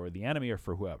have for the enemy or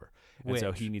for whoever. And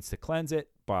so he needs to cleanse it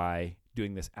by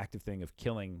doing this active thing of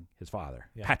killing his father,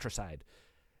 patricide.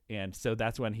 And so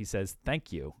that's when he says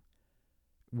thank you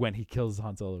when he kills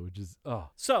Han Solo, which is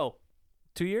So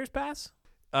 2 years pass?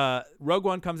 Rogue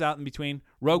One comes out in between.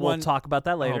 We'll talk about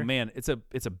that later. Oh man, it's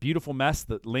a beautiful mess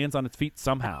that lands on its feet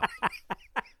somehow.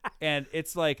 And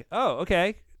it's like, oh,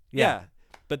 okay. Yeah.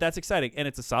 But that's exciting. And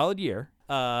it's a solid year.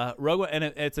 Rogue One, and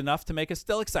it's enough to make us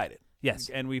still excited. Yes.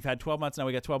 And we've had 12 months now.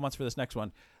 We got 12 months for this next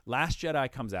one. Last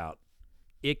Jedi comes out.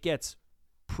 It gets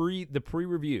the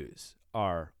pre-reviews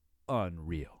are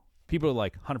unreal. People are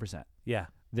like 100%. Yeah.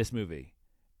 this movie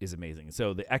is amazing.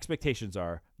 So the expectations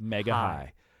are mega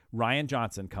high. Rian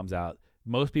Johnson comes out.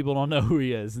 Most people don't know who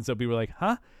he is, and so people are like,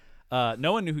 huh?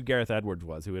 No one knew who Gareth Edwards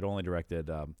was, who had only directed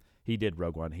he did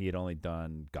Rogue One. He had only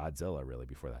done Godzilla really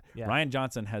before that. Yeah. Rian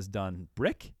Johnson has done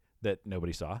Brick that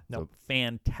nobody saw. Nope. It's a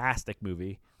fantastic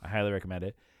movie. I highly recommend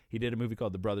it. He did a movie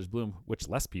called The Brothers Bloom, which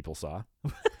less people saw.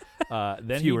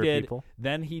 Fewer people.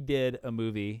 Then he did a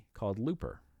movie called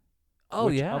Looper. Oh,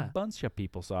 which yeah. a bunch of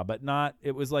people saw, but not.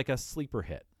 It was like a sleeper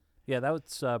hit. Yeah, that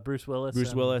was Bruce Willis.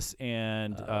 Bruce Willis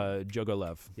and Jogo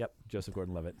Love. Yep. Joseph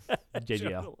Gordon-Levitt.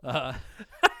 JGL.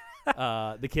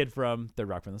 The kid from Third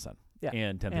Rock from the Sun. Yeah.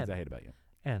 And 10 Things I Hate About You.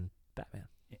 And Batman.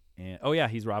 And, oh, yeah,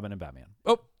 he's Robin and Batman.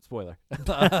 Oh, spoiler.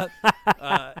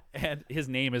 And his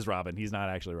name is Robin. He's not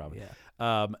actually Robin.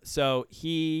 Yeah. So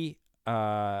he,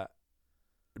 Rian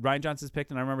Johnson's picked,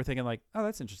 and I remember thinking, like, oh,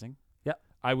 that's interesting. Yep.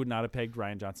 I would not have pegged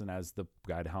Rian Johnson as the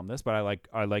guy to helm this, but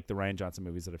I like the Rian Johnson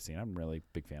movies that I've seen. I'm really a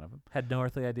big fan of him. Had no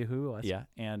earthly idea who it was. Yeah,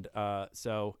 and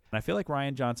so I feel like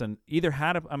Rian Johnson either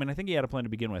had I think he had a plan to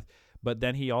begin with, but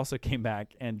then he also came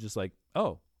back and just like,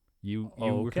 oh, you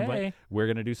were complaining. We're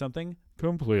going to do something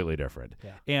completely different.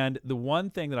 Yeah. And the one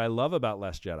thing that I love about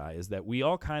Last Jedi is that we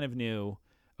all kind of knew,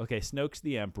 okay, Snoke's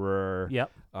the Emperor.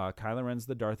 Yep. Kylo Ren's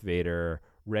the Darth Vader.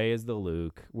 Rey is the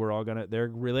Luke. We're all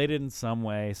they're related in some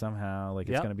way, somehow. Like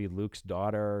it's going to be Luke's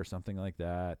daughter or something like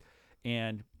that.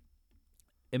 And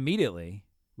immediately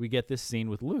we get this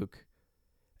scene with Luke,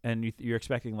 and you're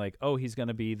expecting like, oh, he's going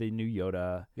to be the new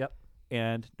Yoda. Yep.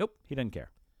 And nope, he doesn't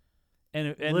care.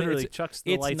 And literally chucks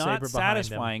the lightsaber it's not behind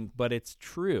satisfying, him. but it's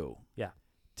true. Yeah.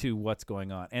 To what's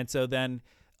going on. And so then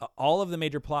all of the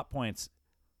major plot points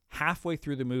halfway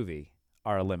through the movie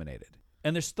are eliminated.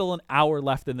 And there's still an hour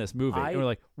left in this movie. And we're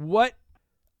like, what?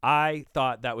 I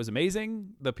thought that was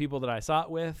amazing. The people that I saw it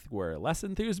with were less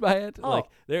enthused by it. Oh. Like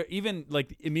they're even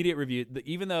like immediate review.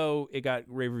 Even though it got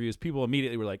rave reviews, people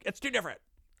immediately were like, it's too different.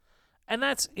 And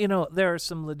that's, there are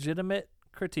some legitimate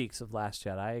critiques of Last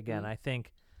Jedi. Again, I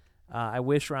think I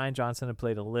wish Rian Johnson had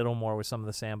played a little more with some of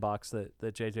the sandbox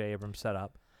that J.J. Abrams set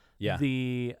up. Yeah.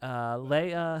 The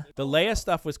Leia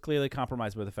stuff was clearly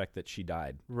compromised by the fact that she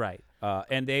died. Right.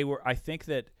 And they were. I think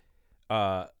that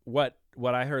what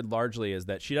I heard largely is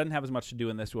that she doesn't have as much to do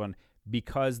in this one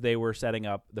because they were setting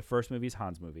up the first movie's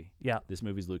Han's movie. Yeah. This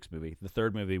movie's Luke's movie. The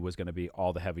third movie was going to be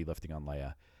all the heavy lifting on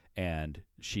Leia, and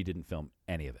she didn't film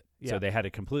any of it. Yeah. So they had to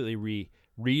completely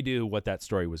redo what that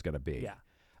story was going to be. Yeah.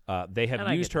 They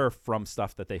have used her from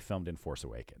stuff that they filmed in Force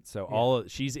Awakens. So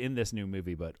she's in this new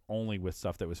movie, but only with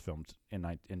stuff that was filmed in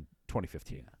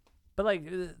 2015. But like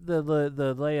the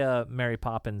Leia Mary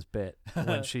Poppins bit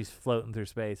when she's floating through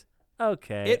space.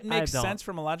 Okay. It makes sense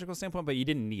from a logical standpoint, but you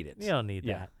didn't need it. You don't need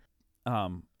that.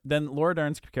 Then Laura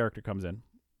Dern's character comes in,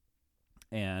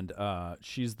 and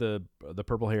she's the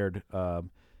purple-haired,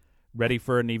 ready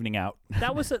for an evening out.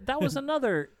 That was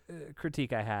another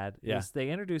critique I had. Yeah. Is they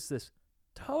introduced this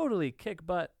totally kick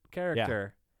butt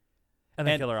character, and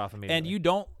then kill her off immediately.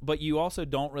 And you also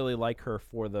don't really like her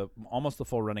for almost the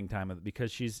full running time of it,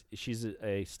 because she's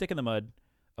a stick in the mud,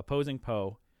 opposing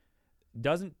Poe,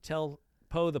 doesn't tell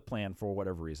Poe the plan for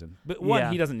whatever reason. But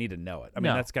he doesn't need to know it. I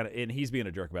mean, that's and he's being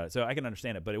a jerk about it, so I can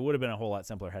understand it. But it would have been a whole lot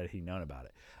simpler had he known about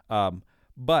it.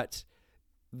 But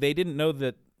they didn't know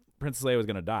that Princess Leia was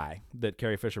going to die, that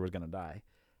Carrie Fisher was going to die.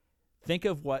 Think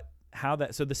of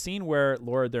so the scene where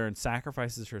Laura Dern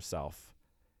sacrifices herself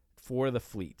for the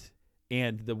fleet,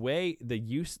 and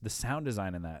the sound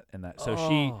design in that.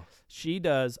 So she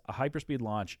does a hyperspeed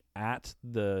launch at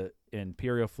the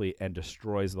Imperial fleet and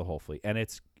destroys the whole fleet, and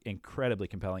it's incredibly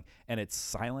compelling, and it's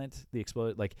silent. The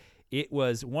explode, like it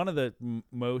was one of the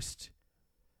most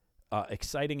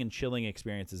exciting and chilling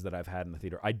experiences that I've had in the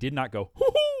theater. I did not go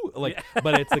hoo-hoo,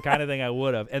 but it's the kind of thing I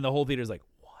would have, and the whole theater's like,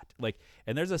 what?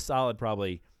 And there's a solid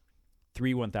probably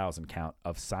 1,000 count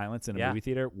of silence in a movie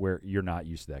theater where you're not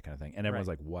used to that kind of thing, and everyone's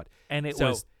like, what? And it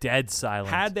was dead silent.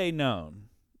 Had they known,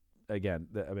 again,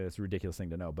 it's a ridiculous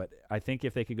thing to know, but I think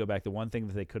if they could go back, the one thing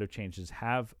that they could have changed is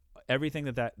have everything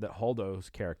that Holdo's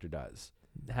character does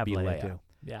have be Leia. Too.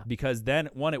 Yeah. Because then,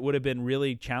 it would have been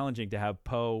really challenging to have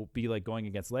Poe be like going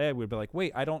against Leia. We'd be like,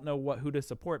 wait, I don't know who to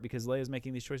support because Leia's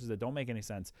making these choices that don't make any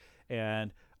sense.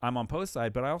 And I'm on Poe's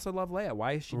side, but I also love Leia.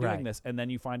 Why is she doing this? And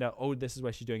then you find out, oh, this is why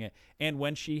she's doing it. And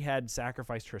when she had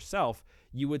sacrificed herself,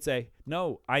 you would say,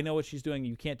 no, I know what she's doing.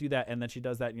 You can't do that. And then she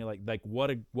does that, and you're like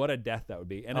what a death that would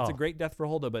be. And it's a great death for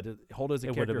Holdo, but Holdo's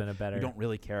a character you don't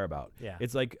really care about. Yeah.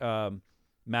 It's like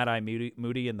Mad-Eye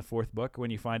Moody in the fourth book,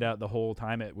 when you find out the whole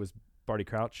time it was Barty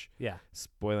Crouch. Yeah.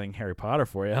 Spoiling Harry Potter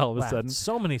for you all of a sudden.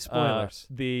 So many spoilers.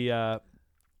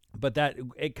 But that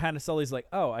it kind of sullies like,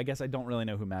 oh, I guess I don't really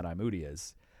know who Mad-Eye Moody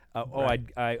is. Right.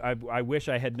 I wish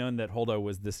I had known that Holdo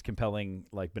was this compelling,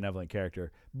 like, benevolent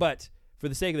character. But for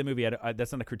the sake of the movie,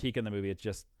 that's not a critique on the movie. It's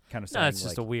just kind of saying, No, it's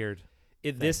just like, a weird.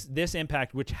 this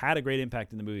impact, which had a great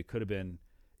impact in the movie, could have been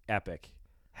epic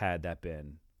had that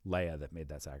been Leia that made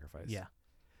that sacrifice. Yeah.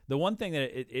 The one thing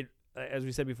that it as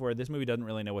we said before, this movie doesn't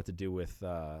really know what to do with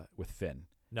Finn,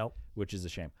 Nope. which is a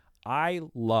shame. I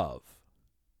love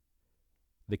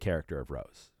the character of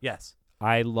Rose. Yes.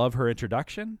 I love her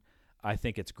introduction. I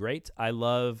think it's great. I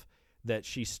love that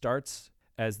she starts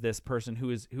as this person who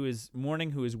is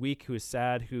mourning, who is weak, who is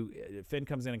sad, who Finn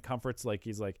comes in and comforts, like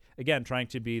he's like, again, trying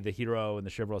to be the hero and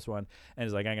the chivalrous one, and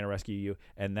is like, I'm going to rescue you.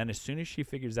 And then as soon as she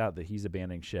figures out that he's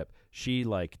abandoning ship, she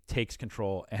like takes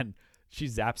control and she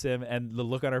zaps him, and the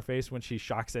look on her face when she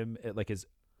shocks him, is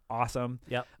awesome.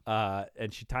 Yep.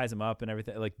 And she ties him up and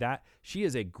everything like that. She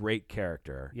is a great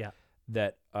character. Yeah.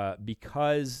 That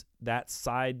because that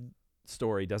side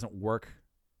story doesn't work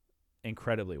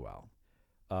incredibly well,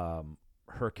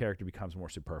 her character becomes more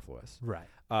superfluous. Right.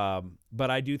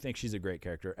 But I do think she's a great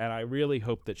character, and I really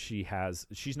hope that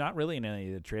she's not really in any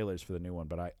of the trailers for the new one,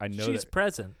 but I know she's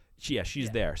present. She's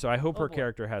there. So I hope her boy.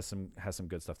 character has some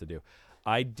good stuff to do.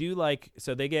 I do like,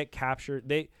 so they get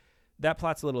captured. That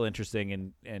plot's a little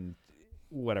interesting and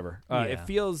whatever. It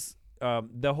feels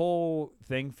the whole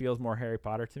thing feels more Harry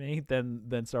Potter to me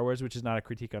than Star Wars, which is not a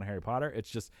critique on Harry Potter. It's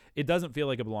just it doesn't feel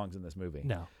like it belongs in this movie.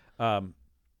 No.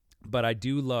 But I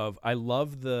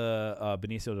love the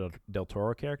Benicio del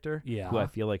Toro character, who I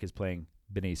feel like is playing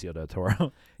Benicio del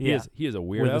Toro. He is a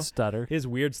weirdo with a stutter. His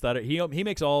weird stutter. He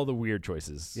makes all the weird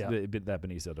choices. Yeah. That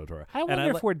Benicio del Toro. I wonder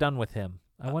if we're done with him.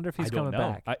 I wonder if he's coming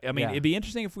back. I mean, it'd be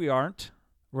interesting if we aren't.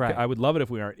 Right. I would love it if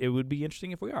we aren't. It would be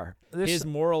interesting if we are. There's His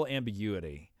moral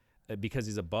ambiguity, because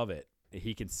he's above it,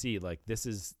 he can see like this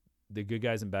is the good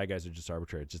guys and bad guys are just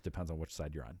arbitrary. It just depends on which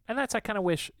side you're on. And that's I kind of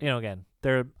wish, again,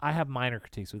 I have minor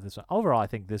critiques with this one. Overall, I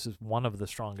think this is one of the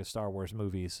strongest Star Wars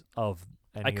movies of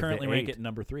any I currently of the rank 8. it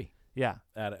number 3. Yeah.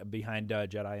 Behind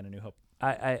Jedi and A New Hope.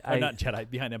 Not Jedi,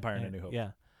 behind Empire and A New Hope.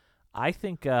 Yeah. I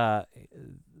think that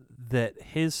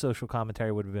his social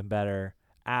commentary would have been better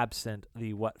absent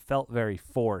the what felt very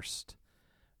forced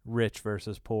rich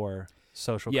versus poor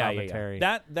social commentary.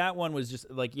 Yeah. That one was just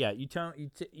like,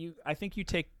 I think you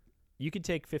could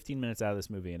take 15 minutes out of this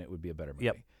movie and it would be a better movie.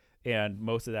 Yep. And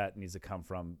most of that needs to come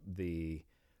from the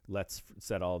let's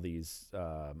set all these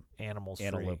animals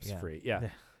free. Yeah.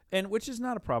 And which is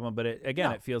not a problem, but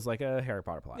it feels like a Harry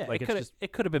Potter plot. Yeah, like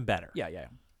it could have been better. Yeah.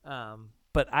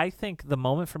 But I think the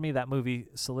moment for me that movie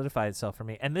solidified itself for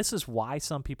me, and this is why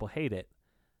some people hate it,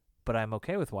 but I'm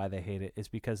okay with why they hate it, is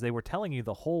because they were telling you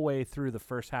the whole way through the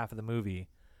first half of the movie,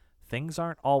 things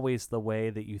aren't always the way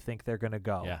that you think they're going to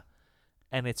go. Yeah.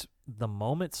 And it's the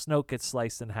moment Snoke gets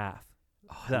sliced in half.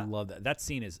 Oh, I love that. That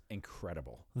scene is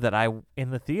incredible. That I, in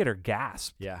the theater,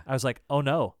 gasped. Yeah. I was like, oh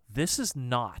no, this is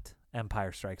not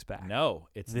Empire Strikes Back. No,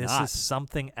 it's this not. This is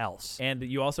something else. And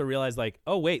you also realize, like,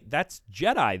 oh wait, that's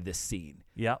Jedi. This scene,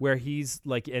 where he's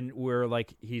like, and we're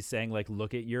like, he's saying, like,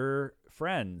 look at your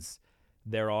friends,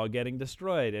 they're all getting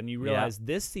destroyed, and you realize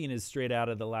this scene is straight out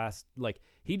of the last. Like,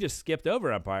 he just skipped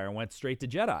over Empire and went straight to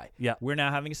Jedi. Yeah, we're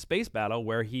now having a space battle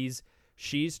where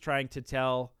she's trying to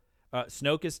tell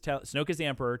Snoke is the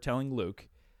Emperor telling Luke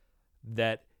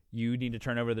that you need to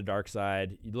turn over to the dark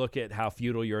side. You look at how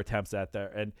futile your attempts at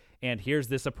there, and here's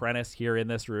this apprentice here in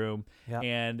this room,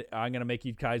 and I'm gonna make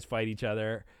you guys fight each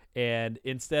other. And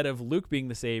instead of Luke being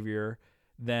the savior,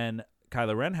 then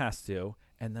Kylo Ren has to,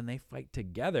 and then they fight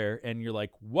together. And you're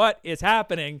like, what is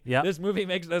happening? Yeah, this movie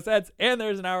makes no sense. And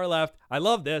there's an hour left. I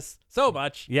love this so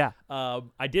much. Yeah,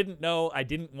 I didn't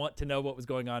want to know what was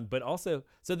going on, but also,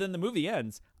 so then the movie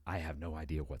ends. I have no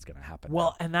idea what's going to happen.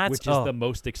 Well, now, and that's which is the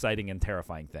most exciting and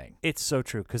terrifying thing. It's so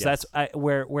true because that's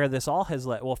where this all has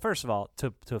led. Well, first of all,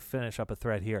 to finish up a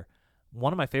thread here,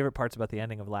 one of my favorite parts about the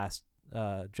ending of Last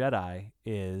Jedi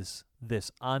is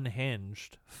this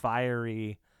unhinged,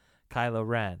 fiery Kylo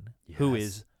Ren who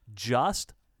is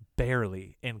just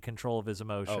barely in control of his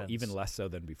emotions. Oh, even less so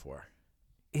than before.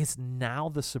 Is now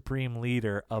the supreme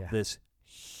leader of this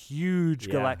huge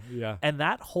galactic. Yeah. And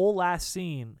that whole last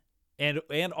scene. And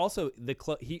also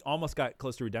he almost got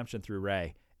close to redemption through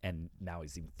Rey, and now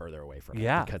he's even further away from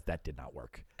it because that did not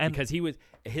work. And because he was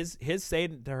his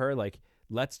saying to her, like,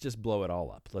 let's just blow it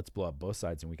all up. Let's blow up both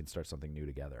sides and we can start something new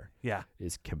together. Yeah.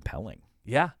 Is compelling.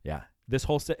 Yeah. Yeah. This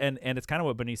whole and it's kind of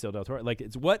what Benicio del Toro, like,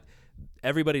 it's what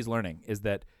everybody's learning is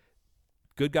that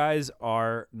good guys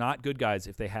are not good guys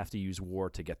if they have to use war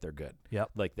to get their good.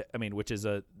 Yep. Like, which is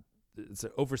it's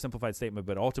an oversimplified statement,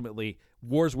 but ultimately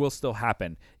wars will still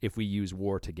happen if we use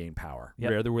war to gain power.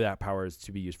 Yep. Whether that power is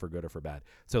to be used for good or for bad.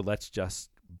 So let's just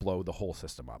blow the whole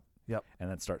system up. Yep. And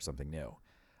then start something new.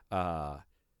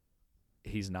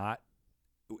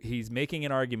 He's making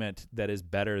an argument that is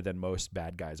better than most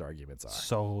bad guys' arguments are.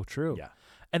 So true. Yeah.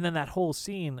 And then that whole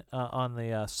scene on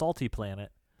the salty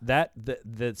planet. That the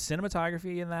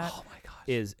cinematography in that Oh my gosh.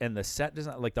 is, and the set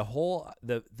design, like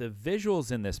the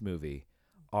visuals in this movie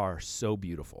are so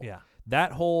beautiful. Yeah.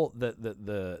 That whole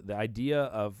the idea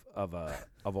of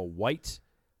a white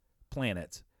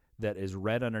planet that is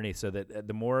red underneath, so that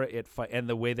the more it and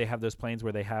the way they have those planes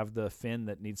where they have the fin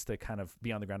that needs to kind of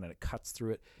be on the ground and it cuts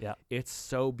through it. Yeah. It's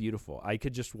so beautiful. I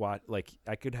could just watch, like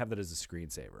I could have that as a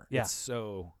screensaver. Yeah. It's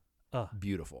so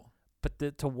beautiful.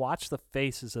 But to watch the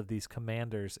faces of these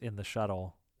commanders in the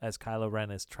shuttle as Kylo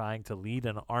Ren is trying to lead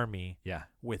an army Yeah.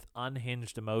 with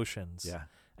unhinged emotions. Yeah.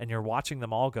 And you're watching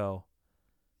them all go,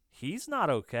 he's not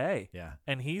okay. Yeah.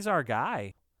 And he's our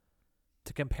guy.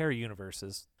 To compare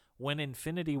universes, when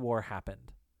Infinity War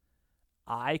happened,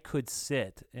 I could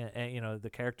sit and you know,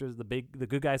 the characters, the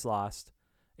good guys lost,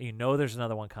 and you know there's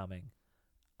another one coming.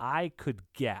 I could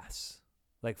guess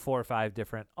like 4 or 5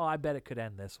 different, I bet it could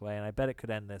end this way, and I bet it could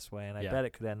end this way, and I bet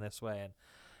it could end this way.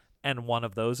 And one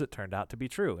of those, it turned out to be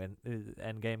true. And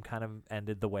Endgame kind of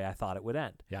ended the way I thought it would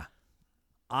end. Yeah.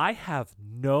 I have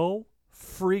no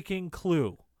freaking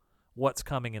clue what's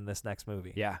coming in this next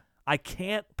movie. Yeah. I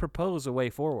can't propose a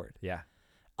way forward. Yeah.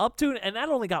 And that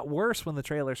only got worse when the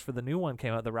trailers for the new one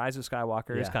came out. The Rise of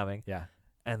Skywalker is coming. Yeah.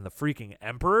 And the freaking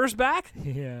Emperor's back?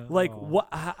 Yeah. Like, what?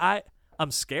 I'm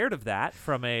scared of that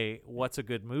from a what's a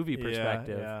good movie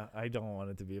perspective. Yeah, I don't want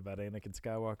it to be about Anakin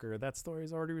Skywalker. That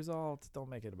story's already resolved. Don't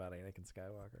make it about Anakin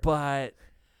Skywalker. But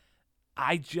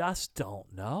I just don't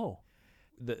know.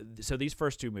 So these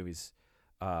first 2 movies,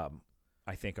 I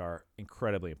think, are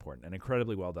incredibly important and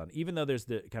incredibly well done. Even though there's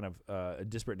the kind of a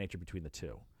disparate nature between the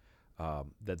two,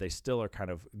 that they still are kind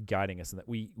of guiding us, and that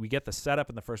we get the setup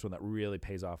in the first one that really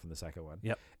pays off in the second one.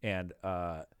 Yep. And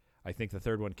I think the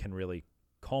third one can really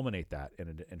culminate that in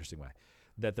an interesting way.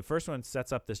 That the first one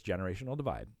sets up this generational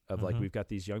divide of like, we've got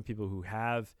these young people who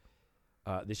have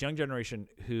this young generation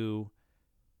who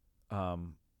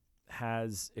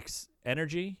has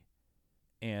energy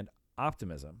and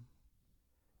optimism,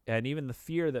 and even the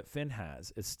fear that Finn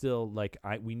has is still like,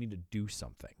 we need to do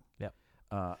something. Yep.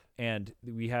 And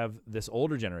we have this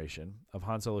older generation of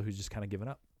Han Solo who's just kind of given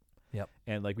up. Yep.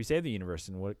 And like, we saved the universe,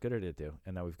 and what good did it do?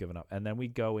 And now we've given up. And then we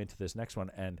go into this next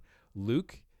one, and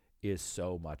Luke is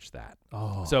so much that.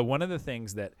 Oh. So one of the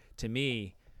things that, to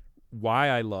me, why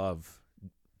I love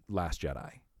Last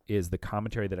Jedi is the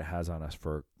commentary that it has on us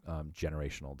for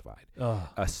generational divide,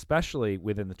 especially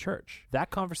within the church. That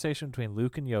conversation between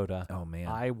Luke and Yoda. Oh man,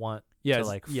 I want Yes, to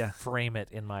like yeah. frame it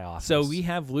in my office. So we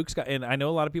have Luke Skywalker, and I know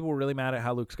a lot of people were really mad at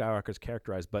how Luke Skywalker is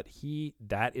characterized, but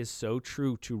that is so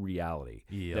true to reality.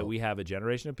 Yep. That we have a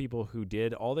generation of people who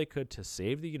did all they could to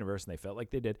save the universe, and they felt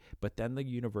like they did, but then the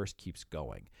universe keeps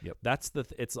going. Yep. That's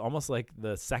it's almost like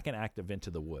the second act of Into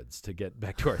the Woods, to get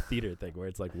back to our theater thing, where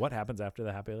it's like, what happens after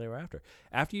the happily ever after?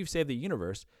 After you've saved the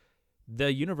universe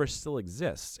still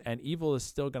exists, and evil is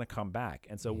still going to come back.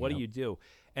 And so what do you do?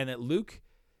 And that Luke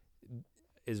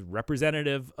is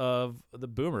representative of the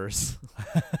boomers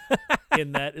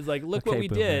in that is like, look, okay, what we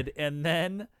did. And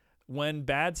then when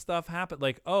bad stuff happened,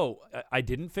 like, I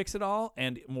didn't fix it all,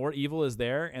 and more evil is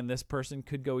there, and this person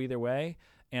could go either way,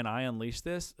 and I unleash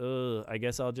this. I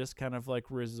guess I'll just kind of like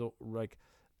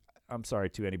I'm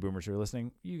sorry to any boomers who are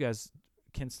listening. You guys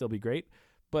can still be great,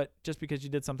 but just because you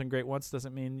did something great once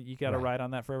doesn't mean you got to ride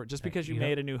on that forever. Just because you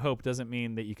made A New Hope doesn't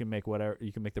mean that you can make whatever.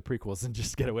 You can make the prequels and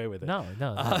just get away with it. No.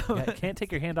 You can't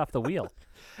take your hand off the wheel.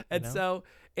 And so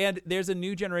there's a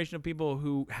new generation of people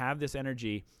who have this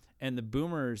energy, and the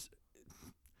boomers,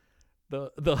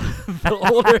 the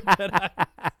older Jedi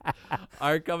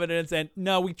are coming in and saying,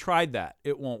 no, we tried that.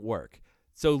 It won't work.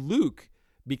 So Luke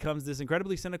becomes this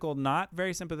incredibly cynical, not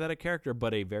very sympathetic character,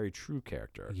 but a very true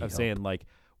character of saying, like,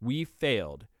 we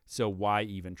failed, so why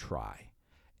even try?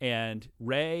 And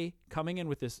Rey coming in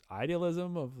with this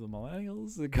idealism of the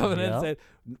millennials, coming in and said,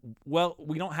 well,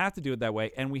 we don't have to do it that way,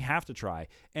 and we have to try.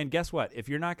 And guess what? If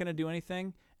you're not going to do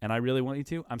anything, and I really want you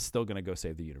to, I'm still going to go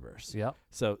save the universe. Yep.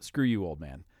 So screw you, old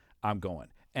man. I'm going.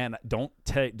 And don't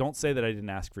say that I didn't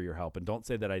ask for your help, and don't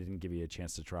say that I didn't give you a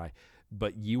chance to try.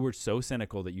 But you were so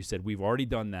cynical that you said, we've already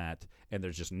done that, and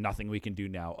there's just nothing we can do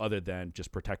now other than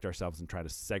just protect ourselves and try to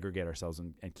segregate ourselves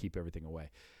and keep everything away.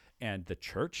 And the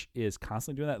church is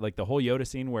constantly doing that. Like the whole Yoda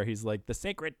scene where he's like, the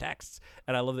sacred texts.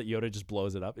 And I love that Yoda just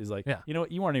blows it up. He's like, you know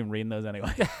what? You weren't even reading those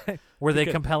anyway. Were they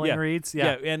compelling reads?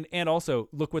 Yeah. And also,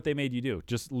 look what they made you do.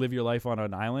 Just live your life on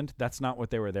an island. That's not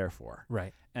what they were there for.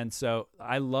 Right. And so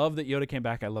I love that Yoda came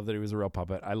back. I love that he was a real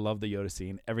puppet. I love the Yoda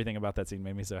scene. Everything about that scene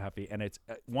made me so happy. And it's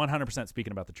 100%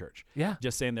 speaking about the church. Yeah.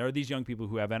 Just saying there are these young people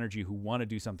who have energy, who want to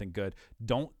do something good.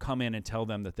 Don't come in and tell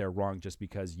them that they're wrong just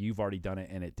because you've already done it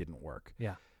and it didn't work.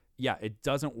 Yeah. Yeah, it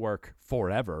doesn't work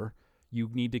forever. You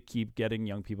need to keep getting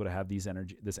young people to have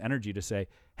this energy to say,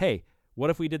 hey, what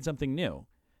if we did something new?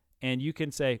 And you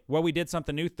can say, well, we did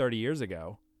something new 30 years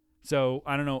ago. So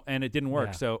I don't know, and it didn't work.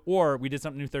 Yeah. So, or we did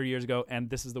something new 30 years ago, and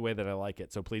this is the way that I like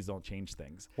it. So please don't change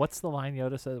things. What's the line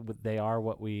Yoda said? They are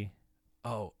what we.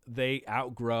 Oh, they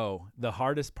outgrow. The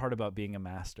hardest part about being a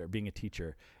master, being a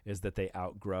teacher, is that they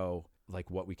outgrow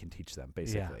like what we can teach them,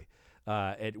 basically.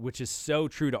 Which is so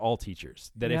true to all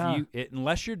teachers. That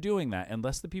unless you're doing that,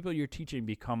 unless the people you're teaching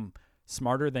become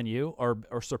smarter than you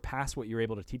or surpass what you're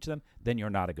able to teach them, then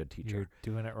you're not a good teacher. You're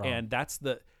doing it wrong. And that's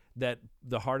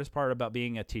the hardest part about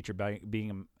being a teacher,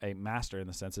 being a master in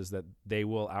the sense is that they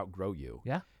will outgrow you.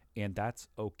 Yeah. And that's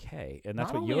okay. And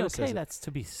that's Not what only Yoda says. That's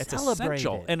to be it's celebrated.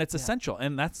 essential. And it's essential.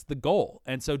 And that's the goal.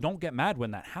 And so don't get mad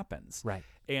when that happens. Right.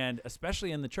 And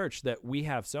especially in the church, that we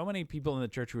have so many people in the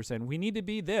church who are saying, we need to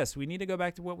be this. We need to go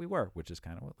back to what we were, which is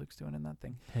kind of what Luke's doing in that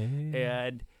thing. Hey.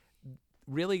 And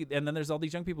really, and then there's all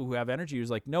these young people who have energy who's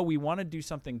like, no, we want to do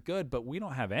something good, but we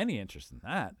don't have any interest in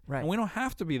that. Right. And we don't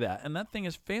have to be that. And that thing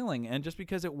is failing. And just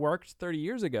because it worked 30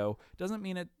 years ago doesn't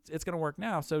mean it's going to work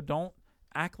now. So don't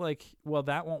act like, well,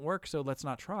 that won't work, so let's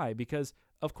not try, because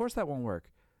of course that won't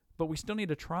work, but we still need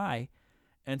to try.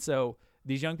 And so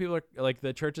these young people are like,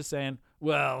 the church is saying,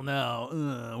 well, no,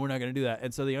 we're not going to do that.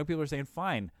 And so the young people are saying,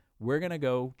 fine, we're going to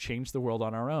go change the world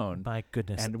on our own. My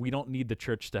goodness. And we don't need the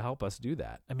church to help us do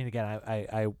that. I mean, again,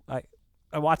 I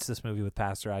watched this movie with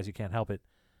Pastor Eyes. You can't help it.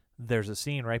 There's a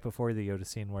scene right before the Yoda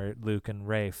scene where Luke and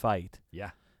Rey fight.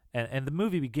 Yeah. And the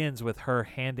movie begins with her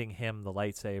handing him the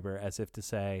lightsaber as if to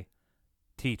say,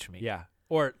 teach me. Yeah.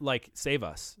 Or like, save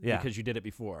us. Yeah. Because you did it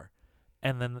before.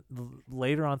 And then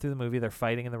later on through the movie, they're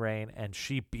fighting in the rain, and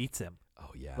she beats him.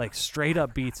 Oh, yeah. Like, straight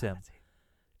up beats him.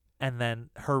 And then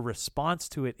her response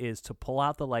to it is to pull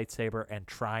out the lightsaber and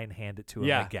try and hand it to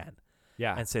him again.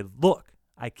 Yeah. And say, look,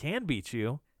 I can beat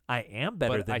you. I am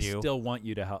better than you. I still want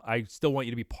you to help. I still want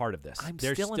you to be part of this. I'm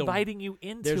still inviting you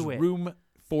into it. There's room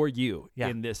for you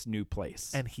in this new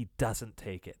place. And he doesn't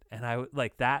take it. And I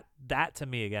like that to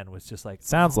me again was just like,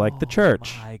 sounds like the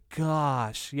church. My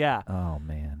gosh. Yeah. Oh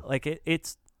man. Like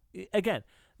it's again,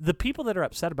 the people that are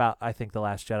upset about, I think, The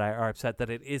Last Jedi are upset that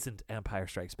it isn't Empire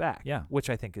Strikes Back. Yeah. Which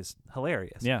I think is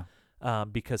hilarious. Yeah.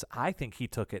 Because I think he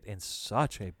took it in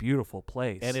such a beautiful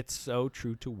place. And it's so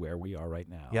true to where we are right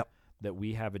now. Yep. That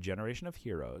we have a generation of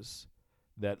heroes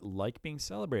that like being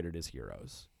celebrated as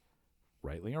heroes,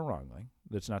 rightly or wrongly.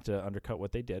 That's not to undercut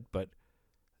what they did, but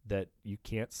that you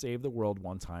can't save the world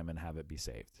one time and have it be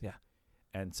saved. Yeah.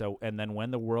 And so, and then when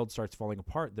the world starts falling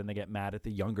apart, then they get mad at the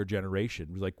younger generation.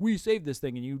 It's like, we saved this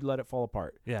thing and you let it fall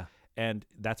apart. Yeah. And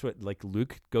that's what, like,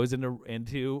 Luke goes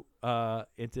into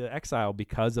exile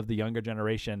because of the younger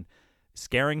generation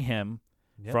scaring him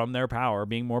from their power,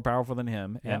 being more powerful than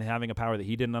him, and having a power that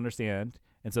he didn't understand.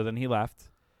 And so then he left.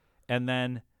 And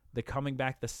then the coming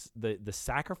back, the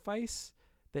sacrifice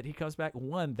that he comes back.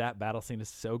 One, that battle scene is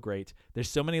so great. There's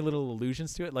so many little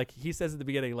allusions to it. Like, he says at the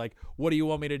beginning, like, what do you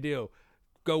want me to do?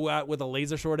 Go out with a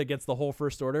laser sword against the whole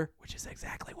First Order, which is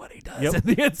exactly what he does in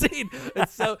the end scene.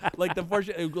 It's so, like,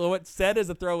 what's said as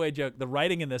a throwaway joke, the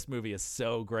writing in this movie is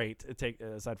so great,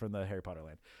 aside from the Harry Potter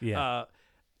land. Yeah.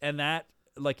 And that,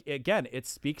 like, again, it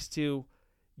speaks to,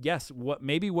 yes, what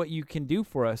you can do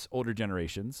for us older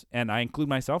generations, and I include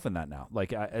myself in that now.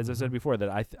 Like, as I said before,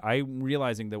 that I'm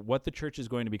realizing that what the church is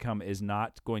going to become is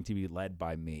not going to be led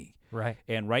by me. Right.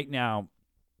 And right now,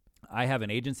 I have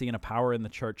an agency and a power in the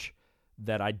church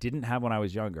that I didn't have when I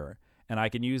was younger, and I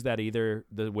can use that either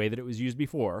the way that it was used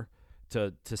before,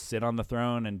 to sit on the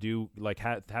throne and do, like,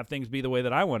 have things be the way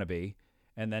that I want to be,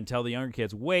 and then tell the younger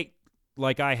kids, wait,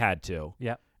 like I had to.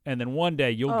 Yeah. And then one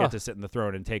day you'll get to sit in the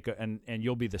throne and and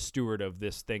you'll be the steward of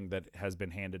this thing that has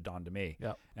been handed on to me.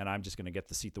 Yep. And I'm just going to get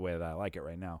the seat the way that I like it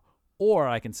right now. Or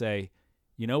I can say,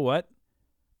 you know what?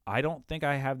 I don't think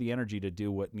I have the energy to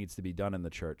do what needs to be done in the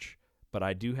church, but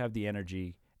I do have the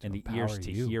energy and the ears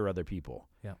to hear other people.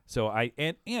 Yeah. So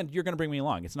and you're going to bring me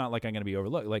along. It's not like I'm going to be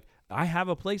overlooked. Like, I have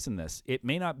a place in this. It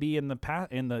may not be in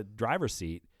the driver's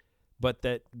seat, but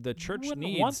that the church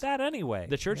needs want that anyway.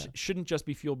 The church shouldn't just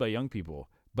be fueled by young people,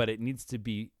 but it needs to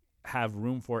be have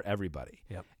room for everybody.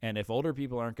 Yep. And if older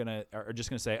people are just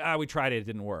going to say, we tried it, it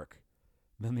didn't work,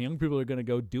 then the young people are going to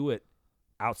go do it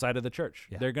outside of the church.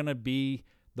 Yeah. They're going to be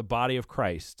the body of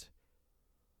Christ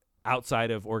outside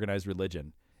of organized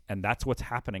religion. And that's what's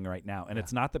happening right now. And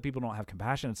it's not that people don't have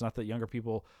compassion. It's not that younger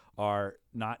people are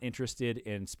not interested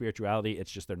in spirituality. It's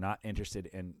just they're not interested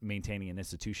in maintaining an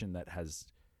institution that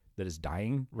is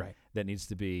dying, Right. that needs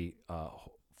to be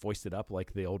foisted up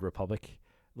like the old republic.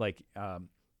 Like,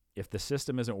 if the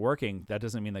system isn't working, that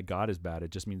doesn't mean that God is bad. It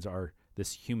just means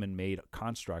this human-made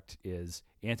construct is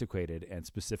antiquated and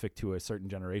specific to a certain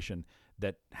generation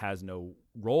that has no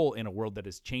role in a world that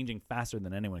is changing faster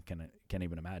than anyone can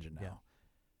even imagine now.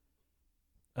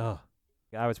 Oh,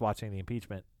 I was watching the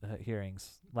impeachment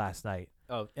hearings last night.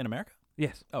 Oh, in America?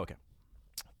 Yes. Oh, okay.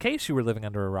 In case you were living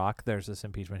under a rock, there's this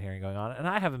impeachment hearing going on, and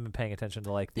I haven't been paying attention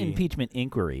to like the impeachment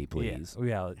inquiry, please.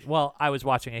 Yeah. Well, I was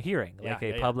watching a hearing, like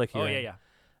a public hearing. Oh,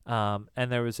 yeah. And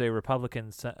there was a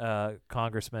Republican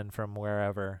congressman from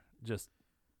wherever. Just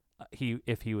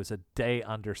if he was a day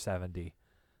under 70,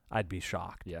 I'd be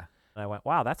shocked. Yeah. And I went,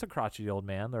 wow, that's a crotchety old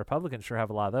man. The Republicans sure have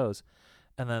a lot of those.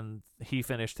 And then he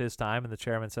finished his time, and the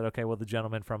chairman said, okay, well, the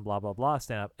gentleman from blah, blah, blah,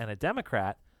 stand up. And a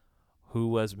Democrat who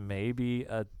was maybe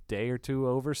a day or two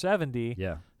over 70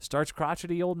 starts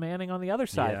crotchety old manning on the other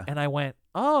side. Yeah. And I went,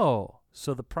 oh,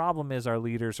 so the problem is our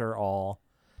leaders are all,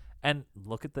 and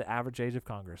look at the average age of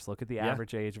Congress. Look at the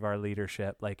average age of our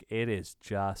leadership. Like, it is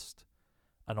just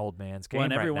an old man's game. Well,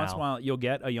 and every right once now. in a while, you'll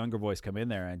get a younger voice come in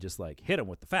there and just like hit him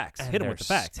with the facts, And hit him they're with the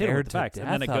facts, hit him with the scared facts. to And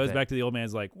then it death of goes it. back to the old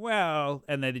man's like, well,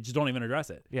 and they just don't even address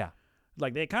it. Yeah.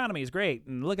 Like, the economy is great,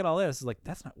 and look at all this. It's like,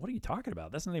 that's not, what are you talking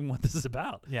about? That's not even what this is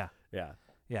about. Yeah. Yeah.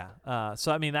 Yeah.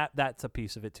 So, I mean, that's a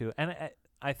piece of it, too. And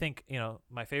I think,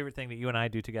 my favorite thing that you and I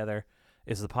do together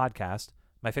is the podcast.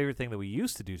 My favorite thing that we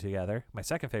used to do together, my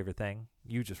second favorite thing,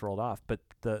 you just rolled off, but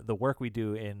the work we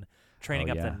do in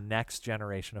training up the next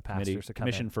generation of pastors to come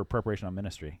Commission in. for Preparation on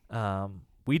Ministry.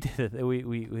 We did it.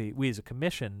 We as a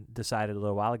commission decided a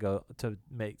little while ago to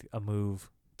make a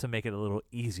move to make it a little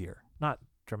easier, not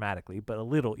dramatically, but a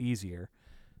little easier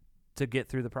to get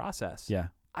through the process. Yeah.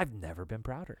 I've never been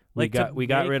prouder. We got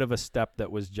rid of a step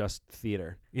that was just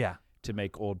theater. Yeah. To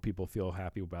make old people feel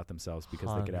happy about themselves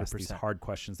because they could ask these 100%. hard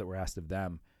questions that were asked of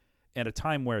them at a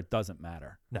time where it doesn't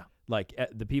matter. No. Like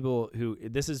the people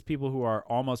who are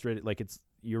almost ready, like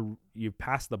you've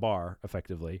passed the bar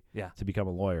effectively to become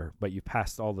a lawyer, but you've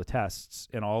passed all the tests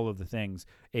and all of the things,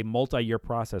 a multi-year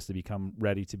process to become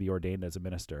ready to be ordained as a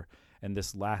minister. And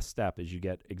this last step is you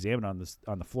get examined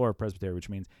on the floor of Presbytery, which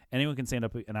means anyone can stand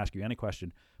up and ask you any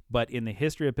question. But in the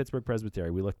history of Pittsburgh Presbytery,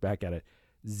 we look back at it,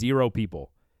 0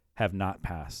 people have not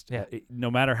passed. Yeah.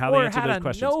 No matter how they answer those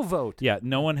questions. No vote. Yeah,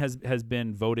 no one has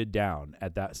been voted down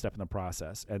at that step in the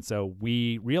process. And so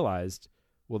we realized,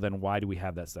 well, then why do we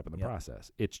have that step in the process?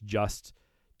 It's just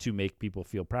to make people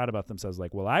feel proud about themselves.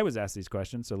 Like, well, I was asked these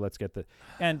questions, so let's get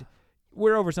and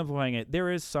we're oversimplifying it.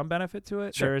 There is some benefit to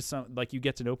it. Sure. There is some, like, you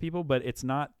get to know people, but it's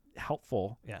not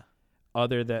helpful. Yeah.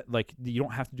 Other than, like, you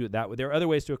don't have to do it that way. There are other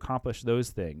ways to accomplish those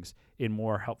things in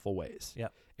more helpful ways. Yeah.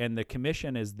 And the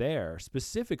commission is there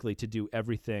specifically to do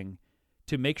everything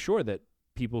to make sure that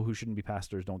people who shouldn't be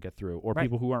pastors don't get through, or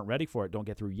people who aren't ready for it don't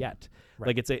get through yet.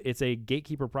 Right. Like, it's a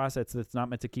gatekeeper process that's not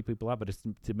meant to keep people out, but it's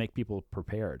to make people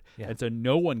prepared. Yeah. And so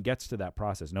no one gets to that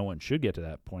process. No one should get to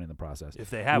that point in the process. If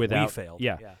they have, we failed.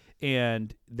 Yeah.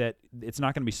 And that it's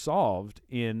not going to be solved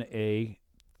in a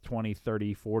 20,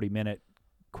 30, 40-minute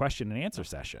question and answer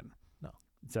session. No.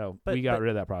 So we got rid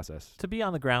of that process. To be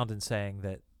on the ground and saying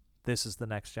that this is the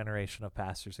next generation of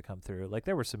pastors to come through. Like,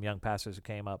 there were some young pastors who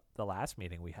came up the last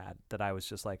meeting we had that I was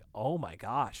just like, oh my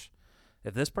gosh,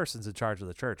 if this person's in charge of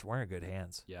the church, we're in good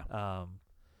hands. Yeah.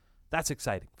 That's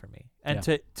exciting for me. And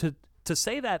to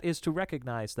say that is to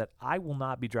recognize that I will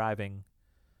not be driving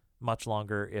much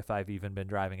longer if I've even been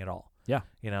driving at all. Yeah.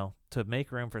 To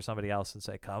make room for somebody else and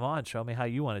say, come on, show me how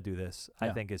you want to do this, I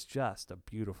think is just a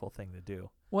beautiful thing to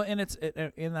do. Well, and it's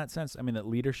in that sense, I mean, that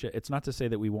leadership, it's not to say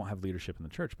that we won't have leadership in the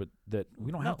church, but that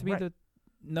we don't have to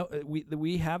be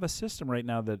we have a system right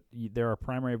now that there are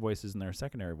primary voices and there are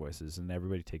secondary voices, and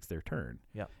everybody takes their turn.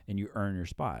 Yeah. And you earn your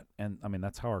spot. And I mean,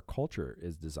 that's how our culture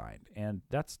is designed. And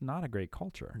that's not a great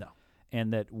culture. No.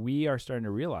 And that we are starting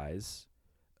to realize,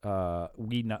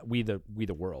 we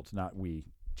the world, not we,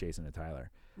 Jason and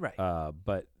Tyler. Right.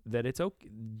 But that it's okay.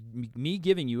 Me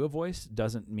giving you a voice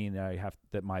doesn't mean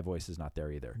that my voice is not there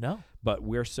either. No. But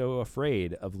we're so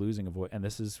afraid of losing a voice, and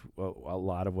this is a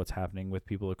lot of what's happening with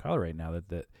people of color right now.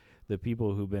 That the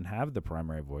people who've have the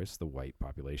primary voice, the white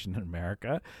population in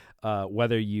America,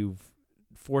 whether you've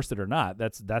forced it or not,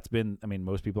 that's been. I mean,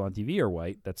 most people on TV are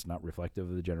white. That's not reflective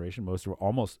of the generation. Most,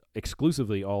 almost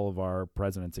exclusively, all of our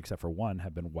presidents, except for one,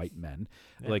 have been white men.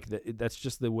 Yeah. Like that's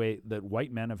just the way that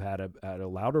white men have had a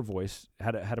louder voice,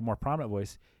 had a more prominent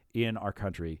voice in our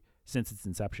country since its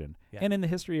inception, and in the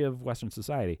history of Western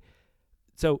society.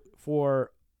 So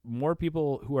for more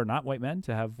people who are not white men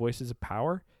to have voices of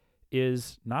power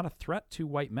is not a threat to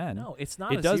white men. No, it's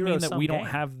not. It does mean that we don't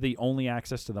have the only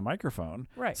access to the microphone.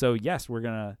 Right. So yes, we're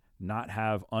gonna not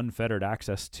have unfettered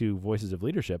access to voices of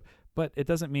leadership, but it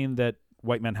doesn't mean that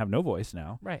white men have no voice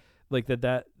now. Right. Like that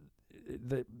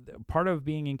the part of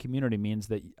being in community means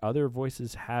that other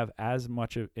voices have as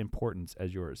much of importance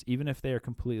as yours, even if they are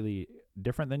completely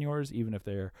different than yours, even if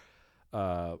they're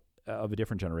of a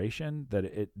different generation.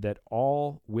 That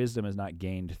all wisdom is not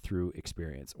gained through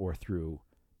experience or through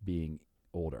being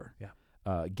older.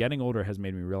 Yeah. Getting older has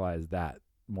made me realize that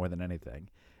more than anything,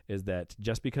 is that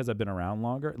just because I've been around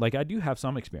longer, like I do have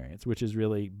some experience, which has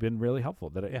really been really helpful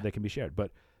that can be shared.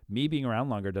 But me being around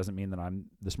longer doesn't mean that I'm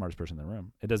the smartest person in the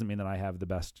room. It doesn't mean that I have the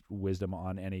best wisdom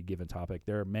on any given topic.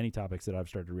 There are many topics that I've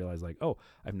started to realize, like, oh,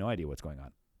 I have no idea what's going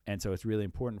on. And so it's really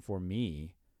important for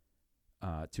me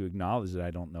to acknowledge that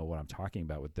I don't know what I'm talking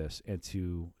about with this, and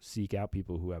to seek out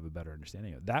people who have a better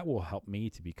understanding of it. That will help me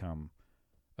to become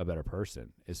a better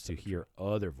person, is to hear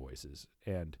other voices.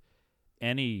 And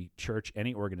any church,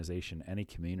 any organization, any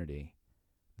community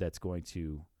that's going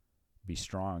to be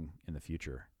strong in the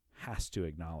future has to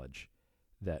acknowledge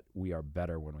that we are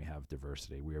better when we have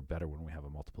diversity. We are better when we have a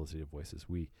multiplicity of voices.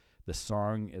 The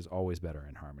song is always better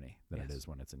in harmony than it is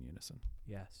when it's in unison.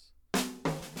 Yes.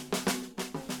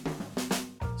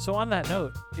 So on that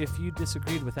note, if you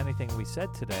disagreed with anything we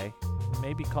said today,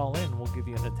 maybe call in. We'll give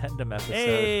you an addendum episode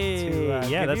to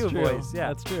give that's you a true. voice. Yeah,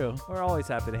 that's true. We're always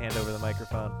happy to hand over the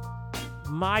microphone.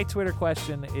 My Twitter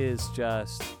question is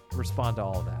just respond to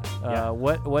all of that.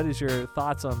 What is your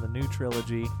thoughts on the new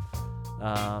trilogy?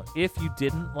 If you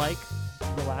didn't like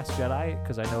The Last Jedi,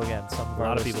 because I know, again, some of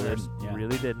our listeners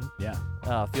really didn't. Yeah.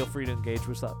 Feel free to engage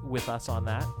with us on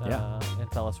that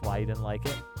and tell us why you didn't like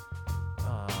it.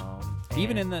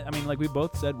 Even like we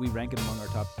both said, we rank it among our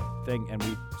top thing, and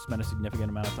we spent a significant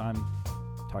amount of time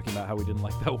talking about how we didn't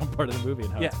like that one part of the movie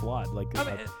and how it's flawed. Like,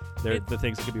 the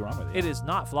things that could be wrong with it. It is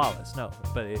not flawless, no.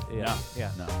 But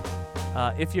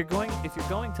no. If you're going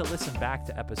to listen back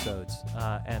to episodes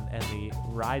and the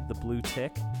Ride the Blue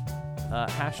Tick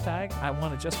hashtag, I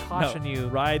want to just caution you.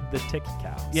 Ride the Tick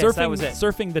Cow. Yes, that was it.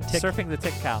 Surfing the Tick. Surfing the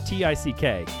Tick Cow.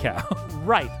 TICK cow.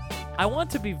 Right. I want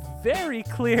to be very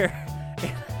clear in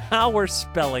how we're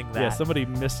spelling that. Yeah, somebody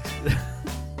missed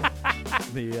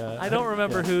the... I don't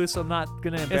remember who, so I'm not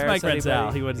going to embarrass It's Mike anybody.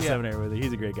 Renzel. He went to seminary with it.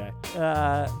 He's a great guy.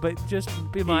 But just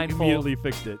be mindful. He immediately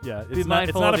fixed it. Yeah, Be it's not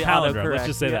a mindful of the palindrome. Let's autocorrect.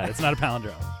 just say that. It's not a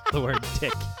palindrome. The word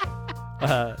tick.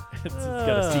 It's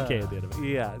got a CK at the end of it.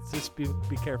 Yeah, just be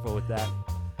careful with that.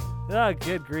 Oh,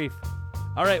 good grief.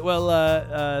 All right,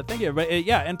 well, thank you,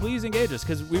 everybody. And please engage us,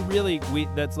 because we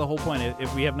that's the whole point.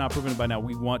 If we have not proven it by now,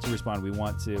 we want to respond. We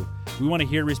want to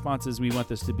hear responses. We want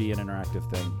this to be an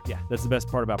interactive thing. Yeah. That's the best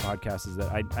part about podcasts, is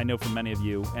that I know from many of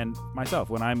you and myself,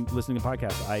 when I'm listening to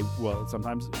podcasts, I will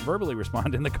sometimes verbally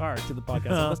respond in the car to the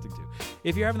podcast I'm listening to.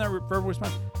 If you're having that verbal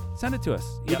response, send it to us.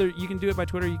 Either you can do it by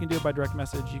Twitter, you can do it by direct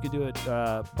message, you can do it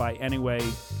by any way.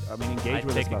 I mean, engage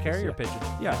with us. Taking care of your pigeon.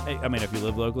 Yeah. I mean, if you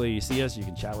live locally, you see us, you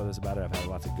can chat with us about it. I've had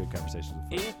lots of good conversations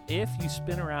with folks. If you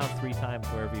spin around 3 times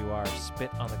wherever you are,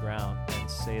 spit on the ground, and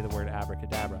say the word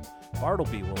abracadabra,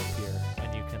 Bartleby will appear,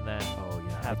 and you can then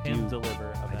have him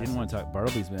deliver a message. I didn't want to talk.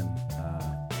 Bartleby's been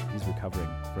he's recovering.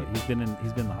 He's been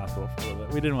in the hospital for a little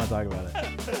bit. We didn't want to talk about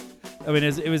it. I mean,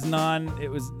 it was nothing.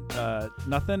 Which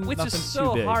nothing is so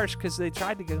too big. harsh, because they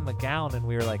tried to give him a gown, and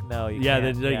we were like, no, you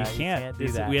can't. You can't do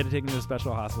that. We had to take him to a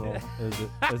special hospital.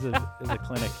 It was a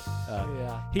clinic.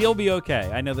 Yeah. He'll be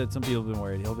okay. I know that some people have been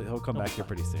worried. He'll come back here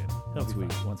pretty soon once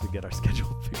we get our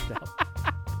schedule figured out.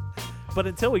 But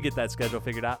until we get that schedule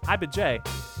figured out, I've been Jay.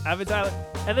 I've been Tyler.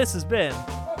 And this has been...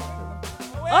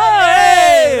 Oh,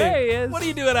 hey! There he is. What are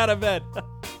you doing out of bed?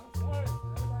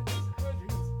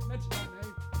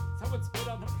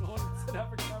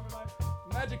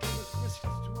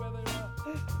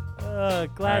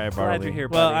 Glad you're here,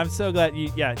 buddy. Well, I'm so glad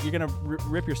you're gonna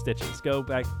rip your stitches. Go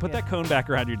back, put that cone back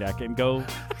around your neck, and go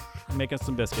make us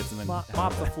some biscuits, and then mop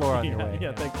the floor on your way.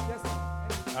 Yeah, thank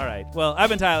you. All right. Well, I've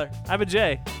been Tyler. I've been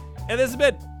Jay. And this has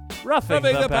been Roughing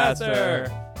the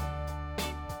Pastor.